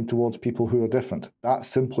understanding towards people who are different. That's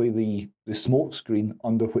simply the smokescreen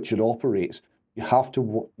under which it operates. You have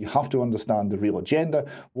to understand the real agenda.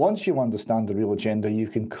 Once you understand the real agenda, you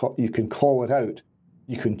can call it out.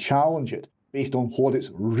 You can challenge it based on what it's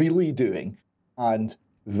really doing, and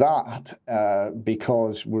that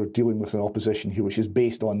because we're dealing with an opposition here which is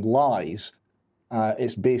based on lies,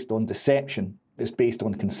 it's based on deception, it's based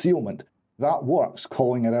on concealment. That works,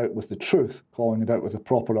 calling it out with the truth, calling it out with a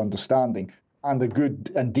proper understanding, and a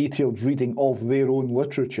good and detailed reading of their own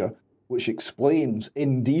literature, which explains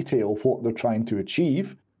in detail what they're trying to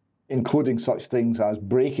achieve, including such things as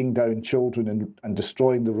breaking down children and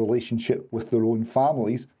destroying the relationship with their own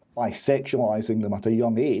families by sexualizing them at a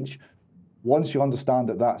young age. Once you understand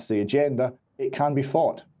that that's the agenda, it can be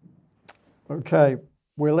fought. Okay,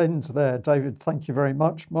 we'll end there. David, thank you very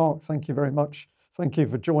much. Mark, thank you very much. Thank you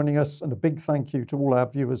for joining us, and a big thank you to all our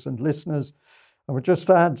viewers and listeners. I would just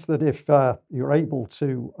add that if you're able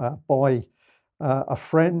to buy a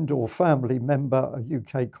friend or family member a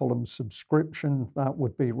UK Column subscription, that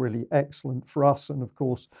would be really excellent for us, and of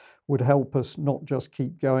course would help us not just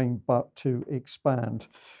keep going but to expand.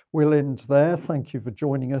 We'll end there. Thank you for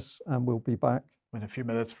joining us, and we'll be back in a few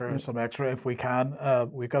minutes for some extra if we can.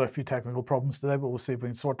 We've got a few technical problems today, but we'll see if we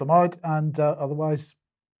can sort them out, and otherwise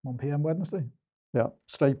 1 p.m. Wednesday. Yeah,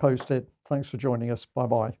 stay posted. Thanks for joining us.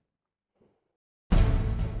 Bye-bye.